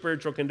true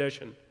spiritual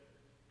condition.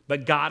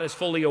 But God is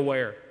fully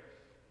aware.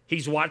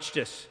 He's watched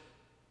us.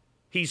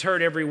 He's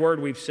heard every word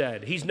we've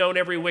said. He's known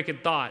every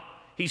wicked thought.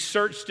 He's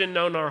searched and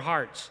known our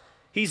hearts.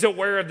 He's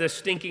aware of the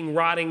stinking,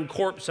 rotting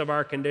corpse of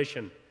our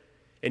condition.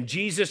 And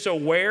Jesus,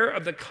 aware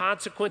of the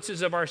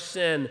consequences of our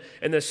sin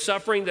and the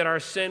suffering that our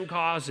sin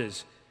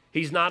causes,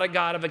 He's not a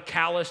God of a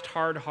calloused,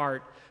 hard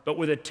heart, but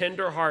with a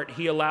tender heart,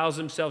 He allows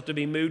Himself to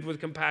be moved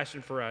with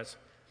compassion for us,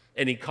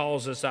 and He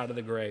calls us out of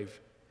the grave.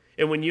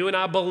 And when you and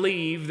I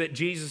believe that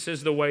Jesus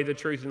is the way, the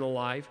truth, and the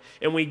life,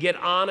 and we get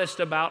honest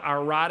about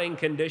our rotting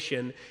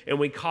condition, and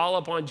we call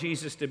upon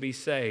Jesus to be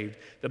saved,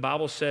 the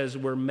Bible says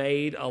we're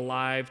made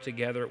alive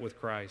together with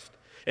Christ.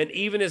 And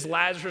even as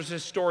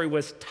Lazarus' story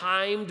was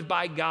timed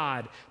by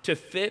God to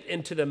fit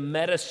into the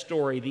meta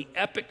story, the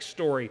epic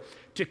story,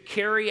 to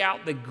carry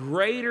out the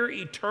greater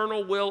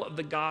eternal will of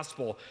the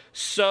gospel,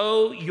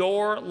 so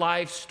your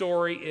life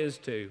story is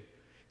too.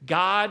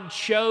 God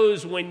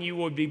chose when you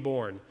would be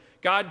born.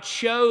 God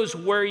chose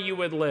where you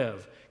would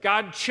live.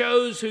 God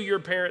chose who your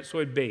parents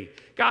would be.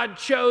 God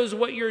chose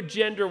what your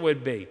gender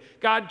would be.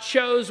 God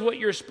chose what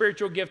your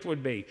spiritual gift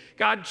would be.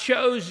 God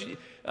chose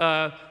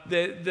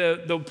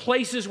the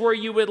places where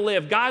you would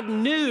live. God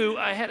knew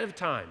ahead of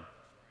time.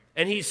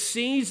 And He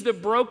sees the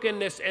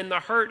brokenness and the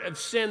hurt of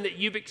sin that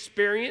you've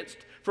experienced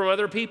from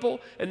other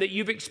people and that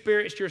you've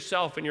experienced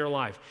yourself in your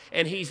life.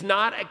 And He's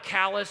not a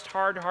calloused,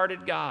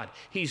 hard-hearted God.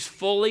 He's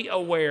fully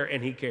aware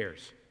and He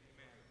cares.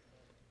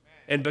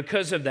 And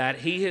because of that,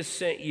 He has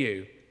sent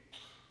you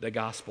the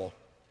gospel.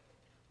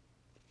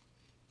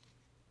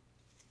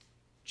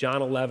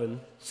 John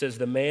 11 says,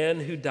 the man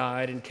who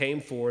died and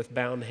came forth,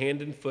 bound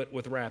hand and foot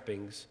with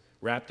wrappings,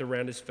 wrapped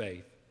around his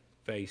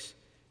face.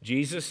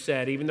 Jesus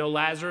said, even though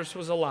Lazarus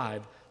was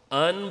alive,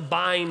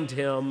 unbind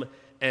him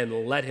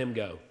and let him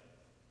go.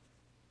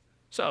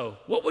 So,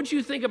 what would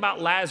you think about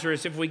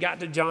Lazarus if we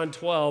got to John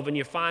 12 and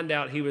you find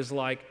out he was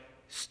like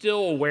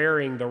still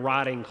wearing the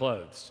rotting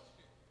clothes?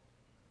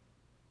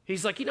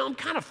 He's like, I'm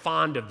kind of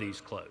fond of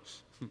these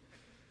clothes.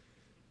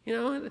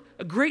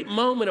 A great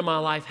moment of my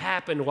life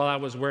happened while I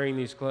was wearing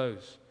these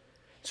clothes.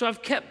 So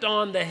I've kept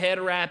on the head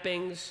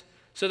wrappings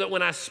so that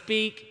when I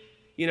speak,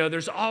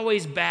 there's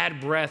always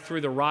bad breath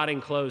through the rotting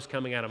clothes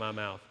coming out of my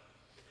mouth.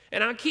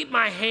 And I keep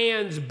my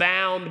hands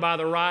bound by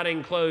the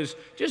rotting clothes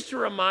just to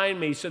remind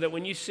me so that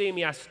when you see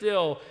me, I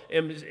still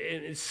am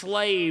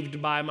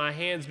enslaved by my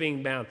hands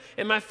being bound.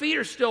 And my feet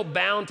are still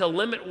bound to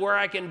limit where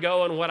I can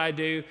go and what I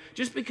do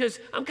just because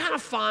I'm kind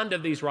of fond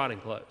of these rotting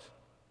clothes.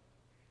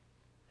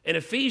 And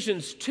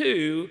Ephesians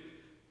 2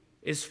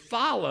 is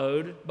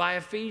followed by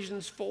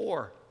Ephesians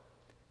 4.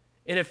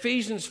 And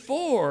Ephesians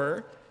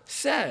 4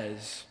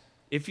 says,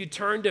 if you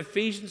turn to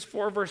Ephesians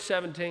 4, verse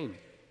 17,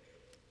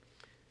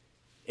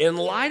 in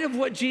light of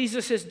what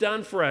Jesus has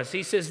done for us,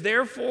 he says,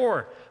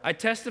 therefore, I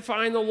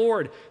testify in the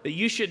Lord that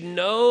you should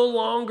no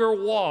longer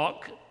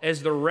walk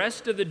as the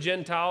rest of the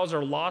Gentiles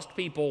or lost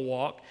people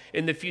walk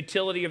in the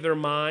futility of their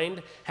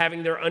mind,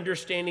 having their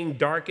understanding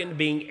darkened,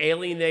 being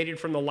alienated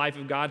from the life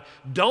of God.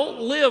 Don't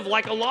live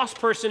like a lost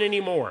person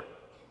anymore,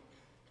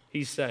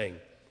 he's saying,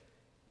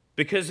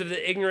 because of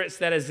the ignorance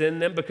that is in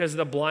them, because of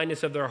the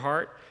blindness of their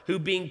heart, who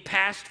being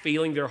past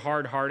feeling, they're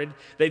hard-hearted,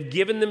 they've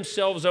given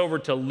themselves over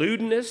to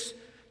lewdness,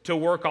 to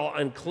work all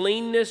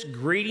uncleanness,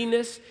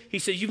 greediness. He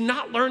says, you've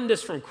not learned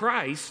this from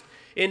Christ.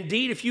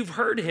 Indeed, if you've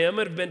heard him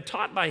and have been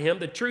taught by him,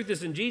 the truth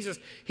is in Jesus.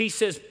 He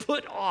says,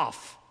 put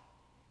off.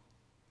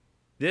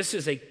 This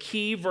is a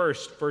key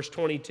verse, verse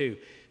 22.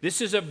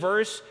 This is a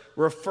verse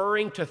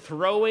referring to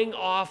throwing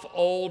off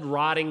old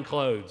rotting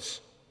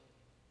clothes.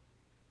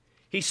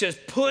 He says,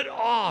 put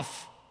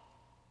off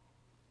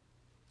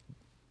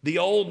the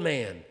old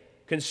man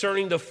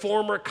concerning the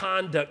former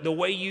conduct, the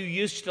way you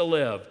used to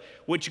live,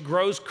 which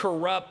grows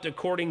corrupt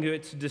according to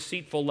its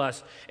deceitful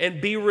lust, and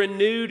be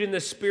renewed in the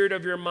spirit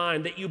of your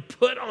mind, that you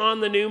put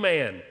on the new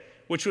man,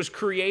 which was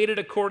created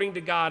according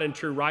to God in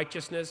true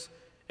righteousness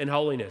and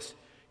holiness.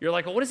 You're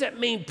like, well, what does that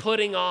mean,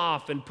 putting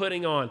off and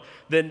putting on?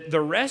 Then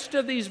the rest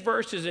of these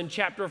verses in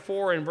chapter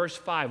 4 and verse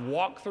 5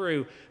 walk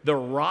through the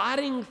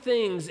rotting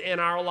things in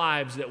our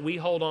lives that we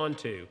hold on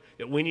to,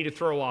 that we need to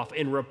throw off,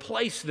 and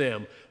replace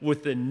them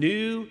with the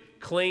new,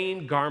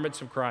 clean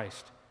garments of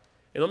Christ.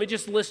 And let me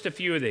just list a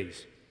few of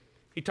these.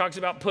 He talks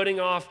about putting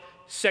off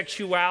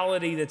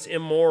sexuality that's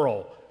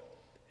immoral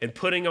and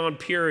putting on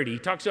purity. He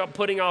talks about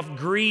putting off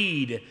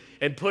greed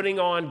and putting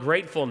on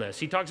gratefulness.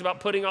 He talks about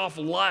putting off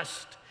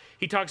lust.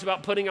 He talks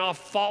about putting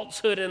off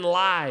falsehood and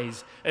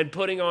lies and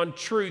putting on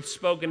truth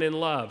spoken in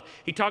love.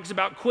 He talks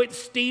about quit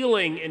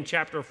stealing in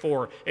chapter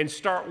 4 and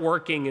start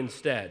working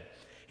instead.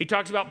 He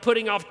talks about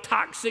putting off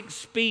toxic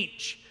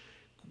speech.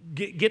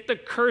 Get the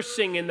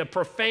cursing and the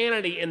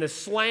profanity and the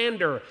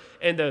slander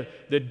and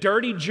the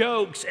dirty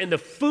jokes and the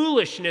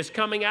foolishness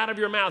coming out of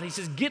your mouth. He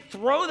says,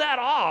 throw that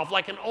off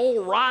like an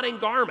old rotting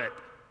garment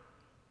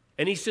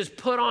And he says,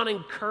 put on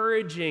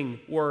encouraging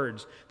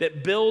words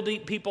that build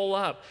people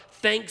up.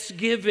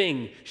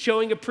 Thanksgiving,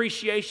 showing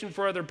appreciation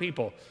for other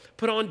people.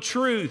 Put on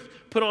truth,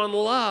 put on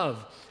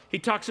love. He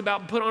talks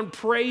about put on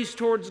praise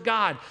towards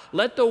God.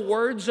 Let the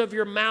words of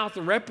your mouth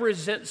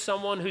represent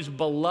someone who's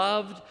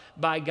beloved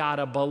by God,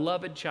 a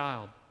beloved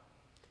child.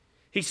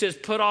 He says,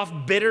 put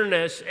off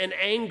bitterness and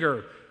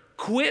anger.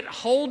 Quit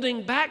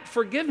holding back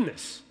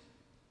forgiveness.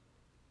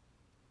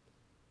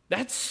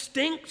 That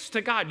stinks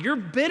to God. Your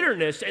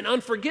bitterness and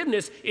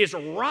unforgiveness is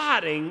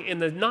rotting in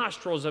the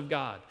nostrils of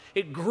God.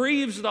 It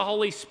grieves the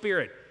Holy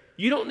Spirit.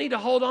 You don't need to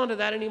hold on to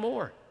that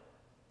anymore.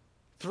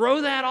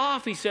 Throw that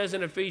off, he says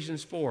in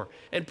Ephesians 4,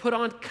 and put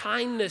on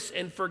kindness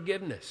and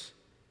forgiveness.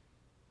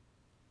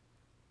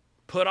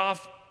 Put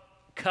off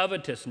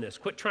covetousness.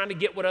 Quit trying to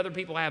get what other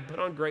people have. Put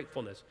on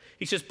gratefulness.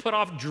 He says, put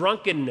off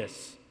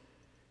drunkenness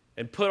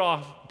and put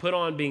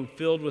on being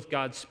filled with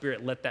God's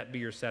Spirit. Let that be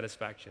your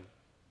satisfaction.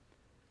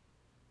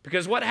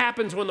 Because what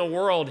happens when the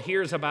world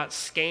hears about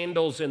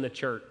scandals in the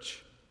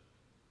church?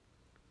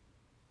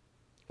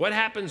 What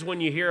happens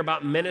when you hear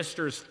about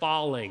ministers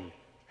falling,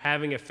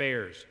 having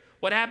affairs?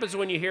 What happens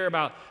when you hear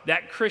about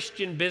that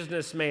Christian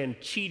businessman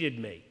cheated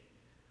me?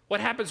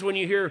 What happens when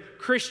you hear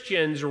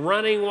Christians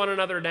running one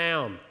another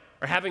down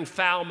or having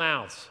foul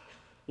mouths?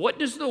 What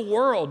does the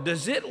world,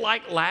 does it,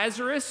 like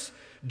Lazarus,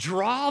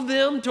 draw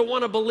them to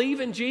want to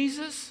believe in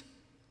Jesus?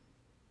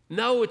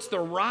 No, it's the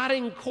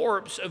rotting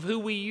corpse of who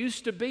we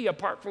used to be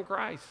apart from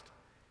Christ.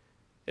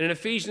 And in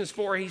Ephesians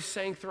 4, he's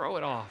saying, throw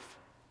it off.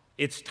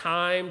 It's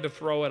time to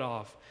throw it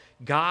off.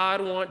 God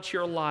wants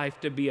your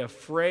life to be a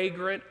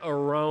fragrant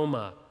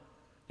aroma.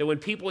 That when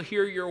people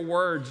hear your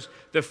words,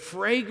 the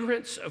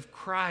fragrance of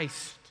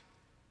Christ,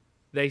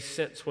 they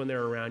sense when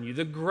they're around you.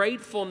 The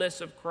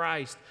gratefulness of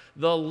Christ,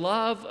 the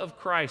love of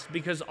Christ,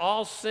 because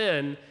all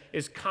sin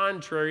is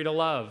contrary to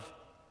love.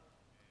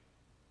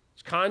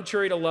 It's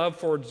contrary to love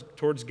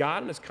towards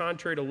God, and it's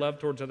contrary to love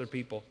towards other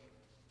people.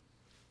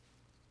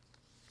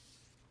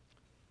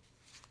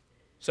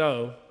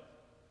 So,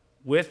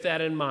 with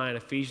that in mind,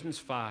 Ephesians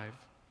 5,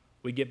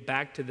 we get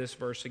back to this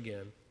verse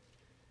again.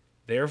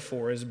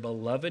 Therefore, as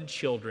beloved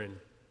children,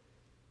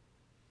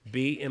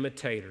 be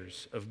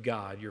imitators of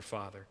God, your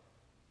Father.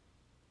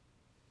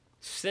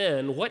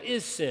 Sin, what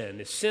is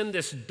sin? Is sin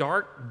this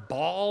dark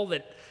ball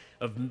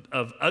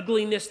of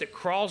ugliness that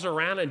crawls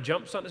around and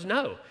jumps on us?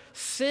 No.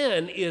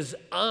 Sin is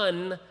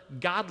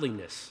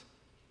ungodliness.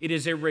 It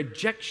is a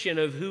rejection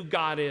of who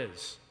God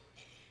is.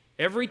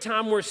 Every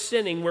time we're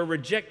sinning, we're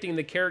rejecting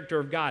the character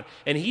of God.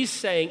 And he's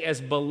saying, as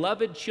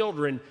beloved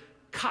children,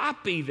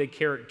 copy the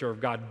character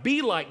of God.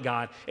 Be like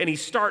God. And he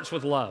starts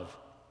with love.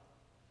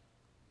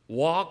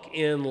 Walk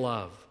in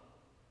love.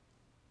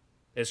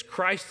 As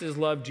Christ has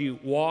loved you,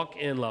 walk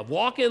in love.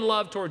 Walk in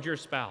love towards your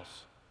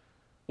spouse.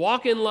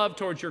 Walk in love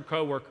towards your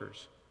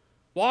coworkers.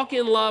 Walk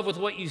in love with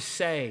what you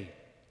say.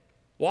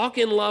 Walk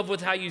in love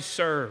with how you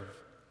serve.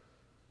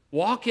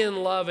 Walk in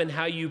love in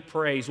how you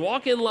praise.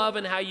 Walk in love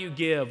in how you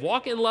give.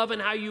 Walk in love in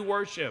how you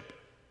worship.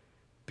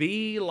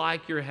 Be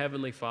like your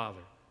Heavenly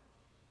Father.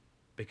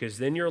 Because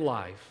then your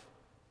life,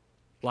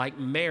 like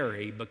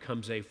Mary,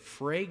 becomes a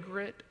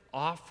fragrant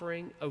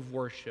offering of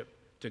worship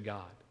to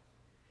God.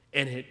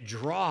 And it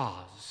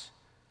draws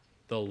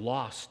the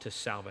lost to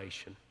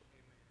salvation.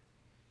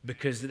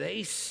 Because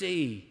they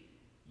see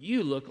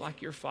you look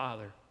like your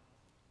Father.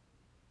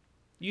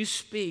 You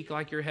speak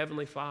like your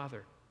Heavenly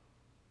Father.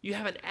 You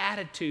have an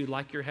attitude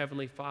like your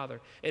Heavenly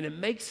Father. And it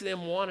makes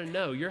them want to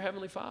know your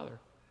Heavenly Father.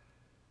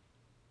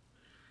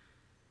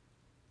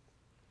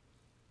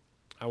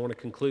 I want to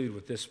conclude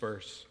with this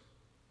verse.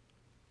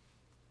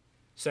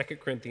 2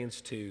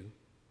 Corinthians 2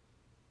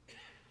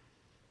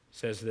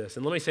 says this.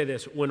 And let me say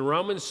this. When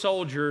Roman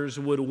soldiers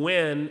would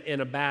win in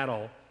a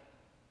battle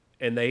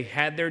and they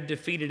had their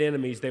defeated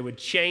enemies, they would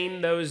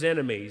chain those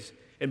enemies.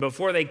 And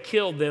before they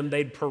killed them,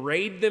 they'd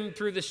parade them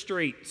through the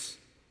streets.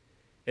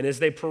 And as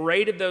they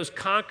paraded those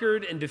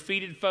conquered and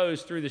defeated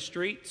foes through the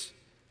streets,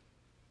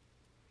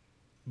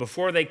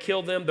 before they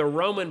killed them, the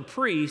Roman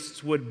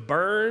priests would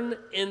burn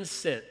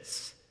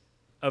incense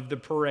of the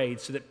parade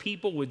so that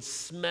people would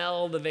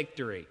smell the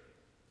victory.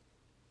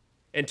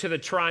 And to the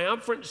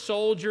triumphant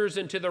soldiers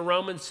and to the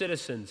Roman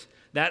citizens,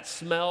 that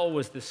smell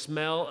was the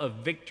smell of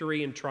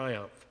victory and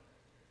triumph.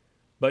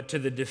 But to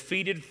the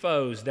defeated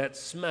foes, that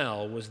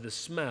smell was the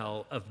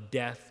smell of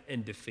death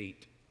and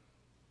defeat,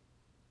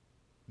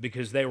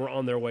 because they were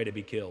on their way to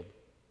be killed.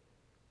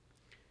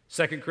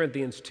 2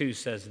 Corinthians 2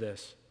 says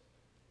this,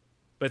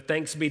 but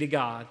thanks be to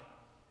God,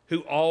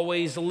 who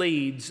always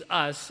leads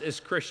us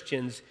as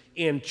Christians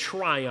in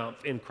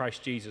triumph in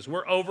Christ Jesus.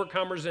 We're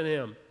overcomers in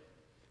him,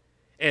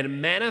 and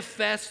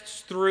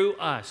manifests through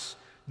us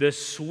the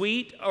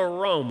sweet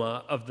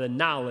aroma of the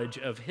knowledge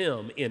of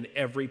him in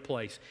every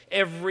place.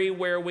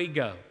 Everywhere we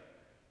go,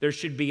 there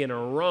should be an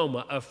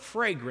aroma, a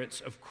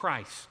fragrance of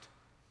Christ.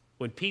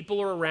 When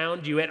people are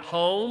around you at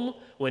home,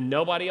 when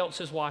nobody else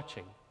is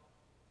watching,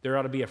 there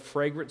ought to be a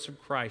fragrance of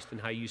Christ in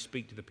how you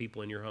speak to the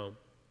people in your home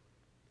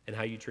and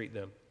how you treat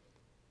them.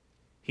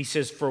 He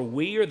says, "For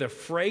we are the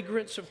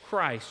fragrance of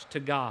Christ to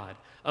God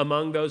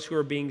among those who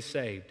are being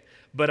saved.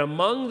 But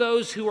among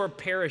those who are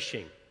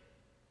perishing,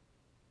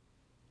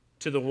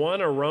 to the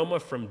one aroma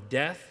from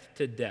death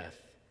to death,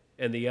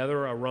 and the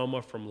other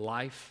aroma from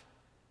life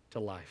to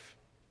life."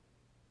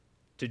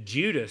 To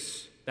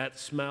Judas, that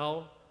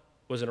smell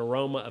was an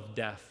aroma of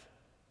death,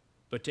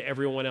 but to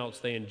everyone else,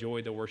 they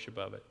enjoyed the worship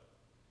of it.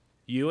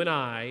 You and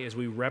I, as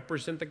we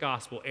represent the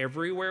gospel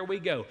everywhere we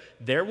go,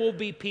 there will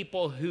be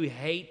people who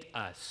hate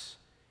us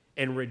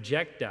and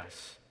reject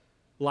us,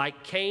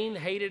 like Cain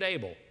hated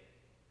Abel,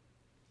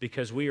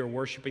 because we are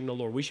worshiping the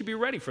Lord. We should be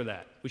ready for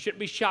that. We shouldn't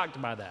be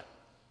shocked by that.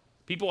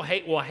 People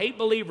will hate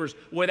believers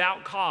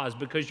without cause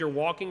because you're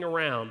walking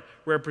around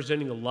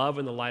representing the love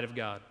and the light of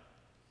God.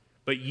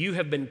 But you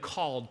have been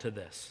called to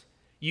this.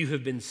 You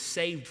have been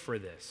saved for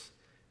this.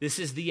 This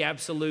is the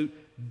absolute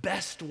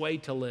best way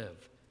to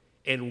live.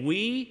 And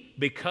we,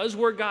 because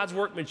we're God's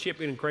workmanship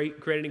and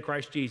created in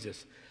Christ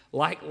Jesus,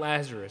 like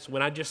Lazarus,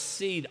 when I just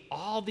see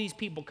all these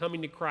people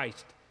coming to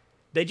Christ,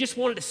 they just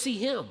wanted to see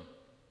him,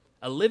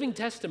 a living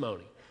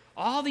testimony.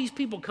 All these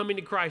people coming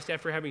to Christ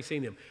after having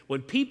seen him.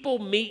 When people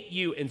meet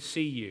you and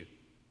see you,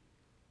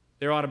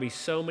 there ought to be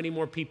so many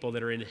more people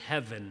that are in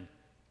heaven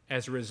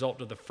as a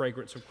result of the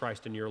fragrance of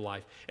Christ in your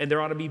life. And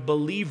there ought to be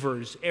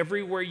believers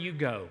everywhere you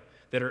go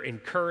that are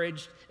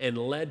encouraged and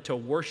led to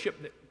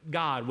worship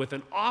God with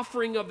an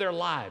offering of their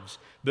lives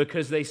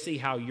because they see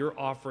how you're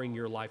offering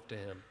your life to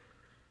him.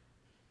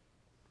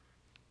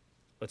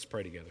 Let's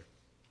pray together.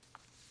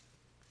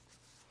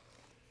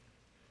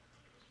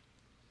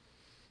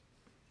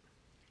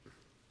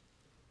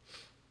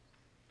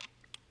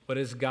 What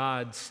has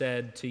God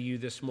said to you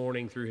this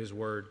morning through his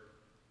word?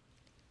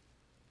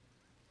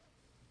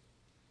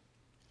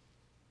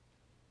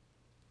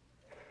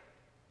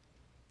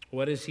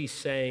 What is he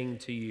saying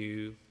to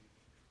you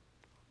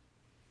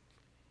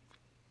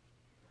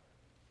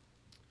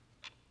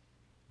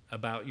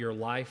about your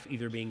life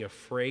either being a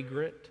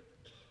fragrant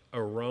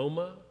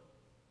aroma,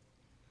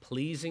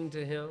 pleasing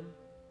to him,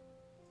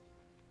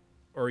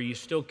 or are you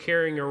still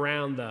carrying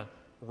around the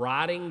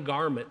rotting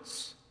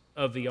garments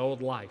of the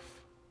old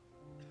life?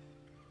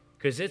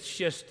 Because it's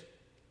just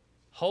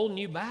holding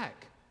you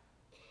back.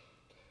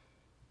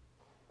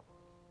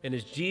 And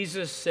as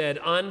Jesus said,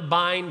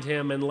 unbind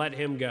him and let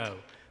him go.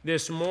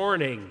 This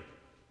morning,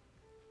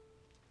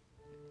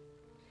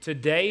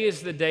 today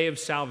is the day of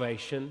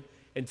salvation,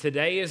 and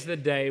today is the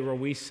day where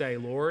we say,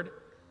 Lord,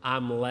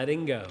 I'm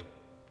letting go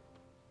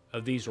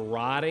of these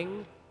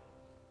rotting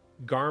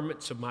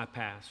garments of my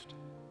past.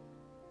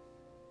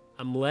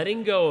 I'm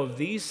letting go of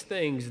these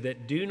things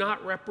that do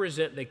not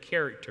represent the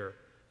character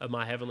of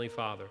my Heavenly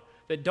Father,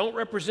 that don't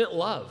represent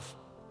love.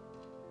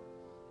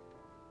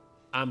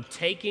 I'm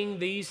taking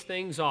these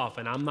things off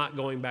and I'm not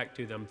going back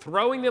to them,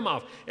 throwing them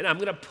off, and I'm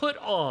going to put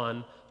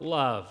on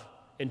love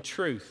and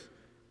truth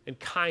and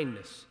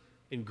kindness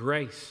and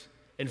grace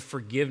and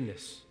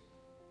forgiveness.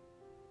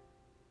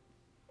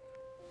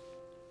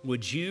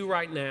 Would you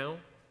right now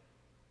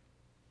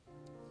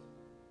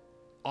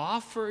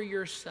offer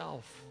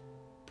yourself,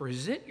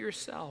 present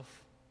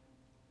yourself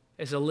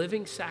as a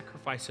living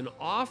sacrifice, an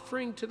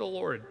offering to the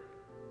Lord,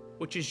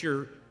 which is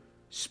your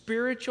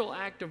spiritual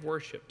act of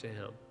worship to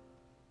him?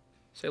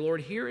 Say,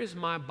 Lord, here is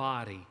my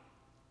body.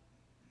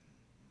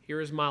 Here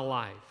is my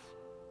life.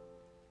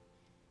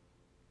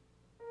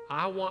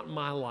 I want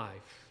my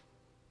life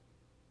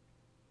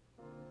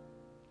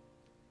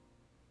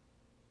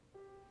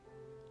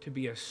to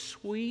be a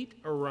sweet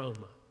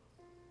aroma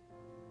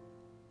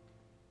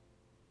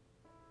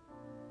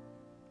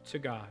to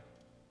God.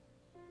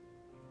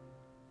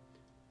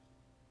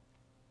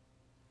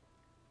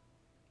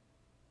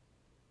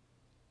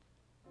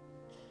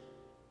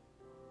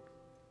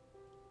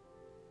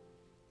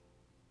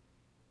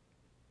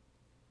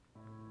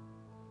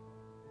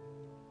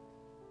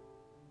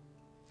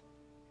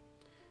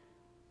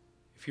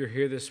 If you're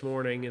here this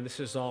morning and this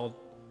is all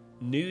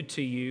new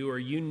to you, or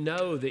you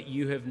know that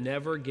you have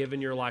never given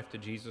your life to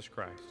Jesus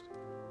Christ,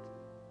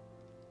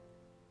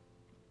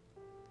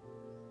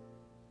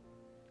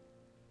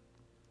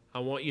 I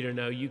want you to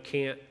know you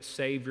can't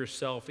save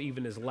yourself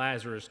even as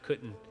Lazarus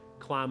couldn't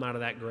climb out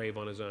of that grave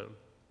on his own.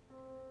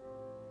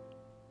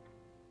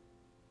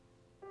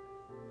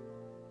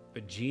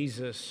 But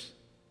Jesus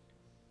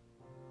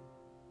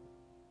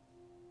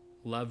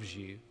loves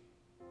you.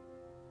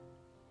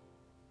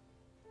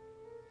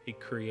 He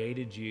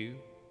created you.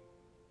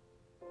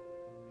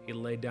 He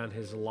laid down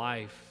his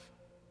life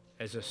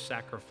as a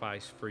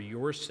sacrifice for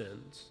your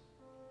sins.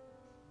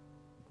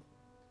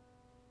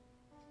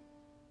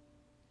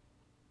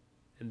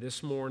 And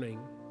this morning,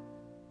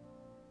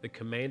 the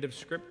command of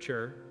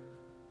Scripture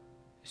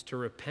is to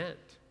repent.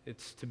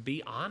 It's to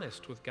be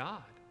honest with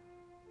God.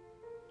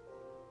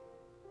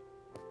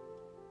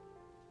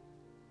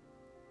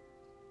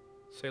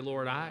 Say,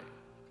 Lord,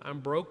 I'm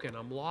broken.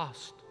 I'm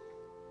lost.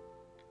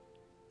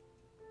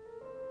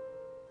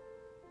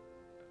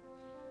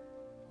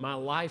 My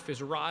life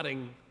is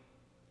rotting.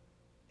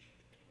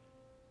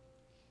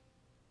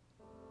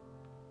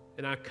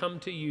 And I come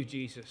to you,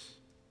 Jesus.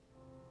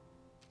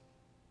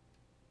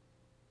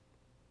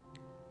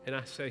 And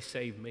I say,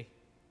 save me,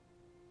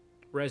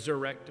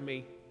 resurrect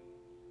me,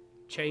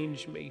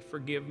 change me,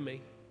 forgive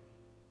me.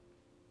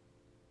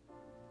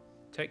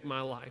 Take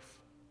my life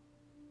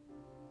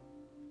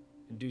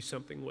and do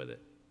something with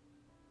it.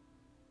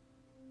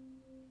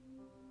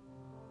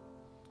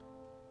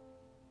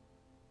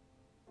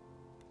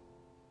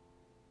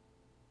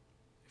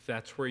 If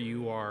that's where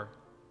you are,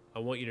 I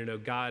want you to know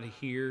God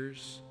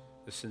hears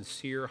the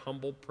sincere,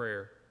 humble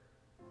prayer.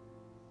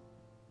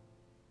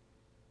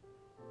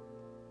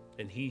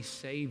 And He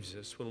saves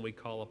us when we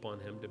call upon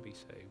Him to be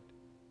saved.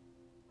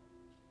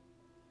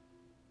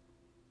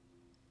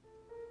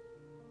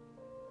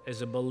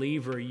 As a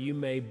believer, you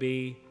may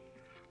be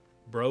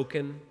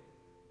broken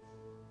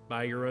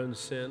by your own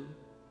sin.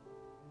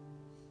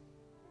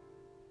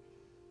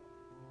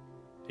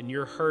 And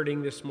you're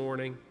hurting this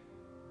morning.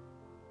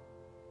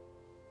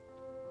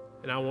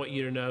 And I want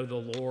you to know the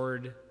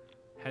Lord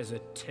has a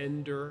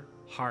tender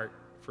heart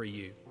for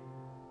you.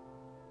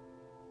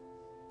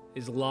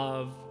 His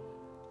love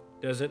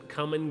doesn't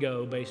come and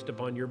go based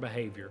upon your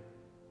behavior.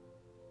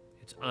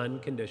 It's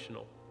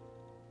unconditional.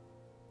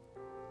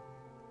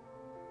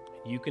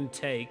 You can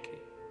take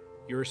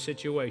your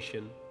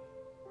situation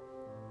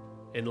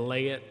and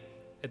lay it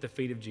at the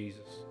feet of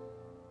Jesus.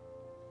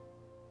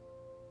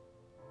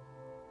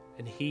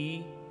 And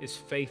He is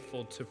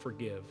faithful to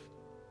forgive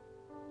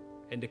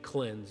and to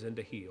cleanse and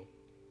to heal.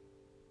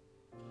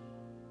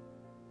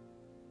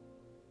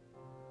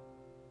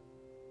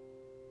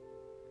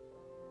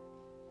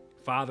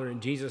 Father, in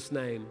Jesus'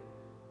 name,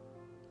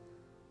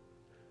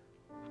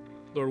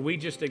 Lord, we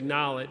just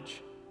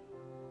acknowledge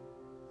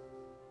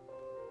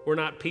we're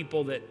not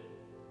people that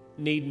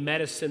need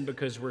medicine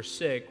because we're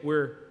sick.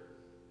 We're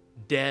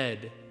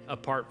dead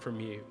apart from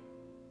you.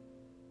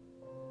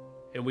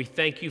 And we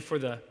thank you for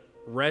the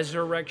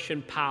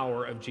resurrection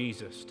power of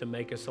Jesus to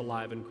make us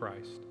alive in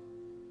Christ.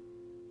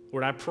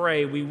 Lord, I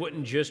pray we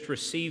wouldn't just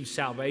receive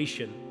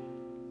salvation,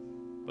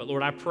 but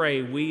Lord, I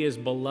pray we as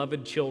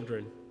beloved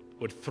children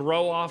would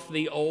throw off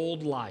the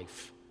old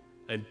life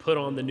and put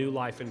on the new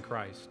life in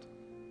Christ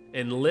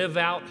and live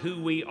out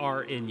who we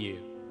are in you.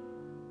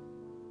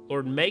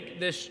 Lord, make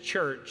this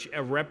church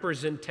a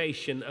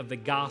representation of the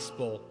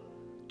gospel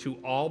to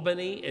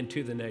Albany and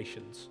to the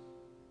nations.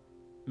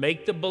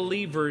 Make the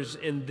believers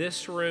in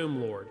this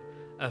room, Lord,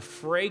 a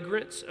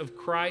fragrance of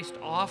Christ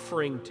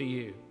offering to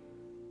you.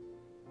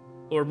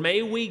 Lord,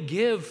 may we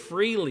give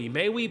freely.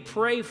 May we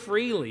pray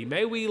freely.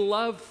 May we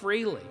love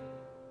freely.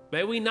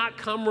 May we not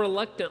come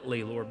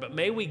reluctantly, Lord, but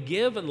may we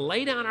give and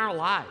lay down our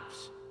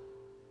lives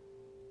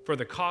for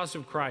the cause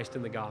of Christ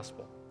and the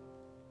gospel.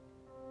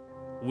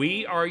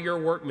 We are your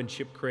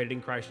workmanship created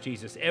in Christ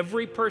Jesus.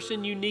 Every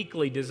person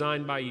uniquely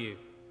designed by you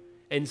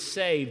and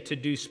saved to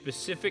do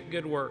specific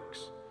good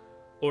works.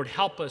 Lord,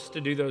 help us to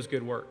do those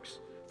good works.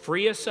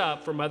 Free us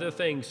up from other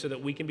things so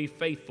that we can be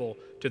faithful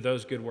to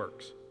those good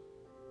works.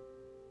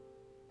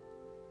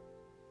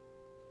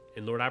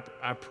 And Lord,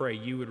 I pray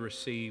you would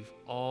receive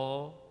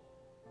all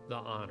the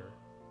honor,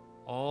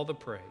 all the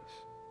praise,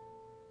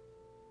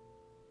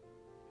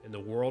 and the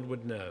world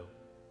would know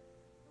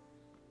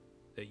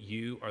that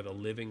you are the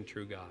living,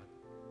 true God.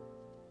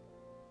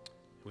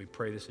 And we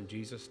pray this in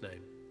Jesus'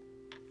 name.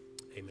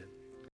 Amen.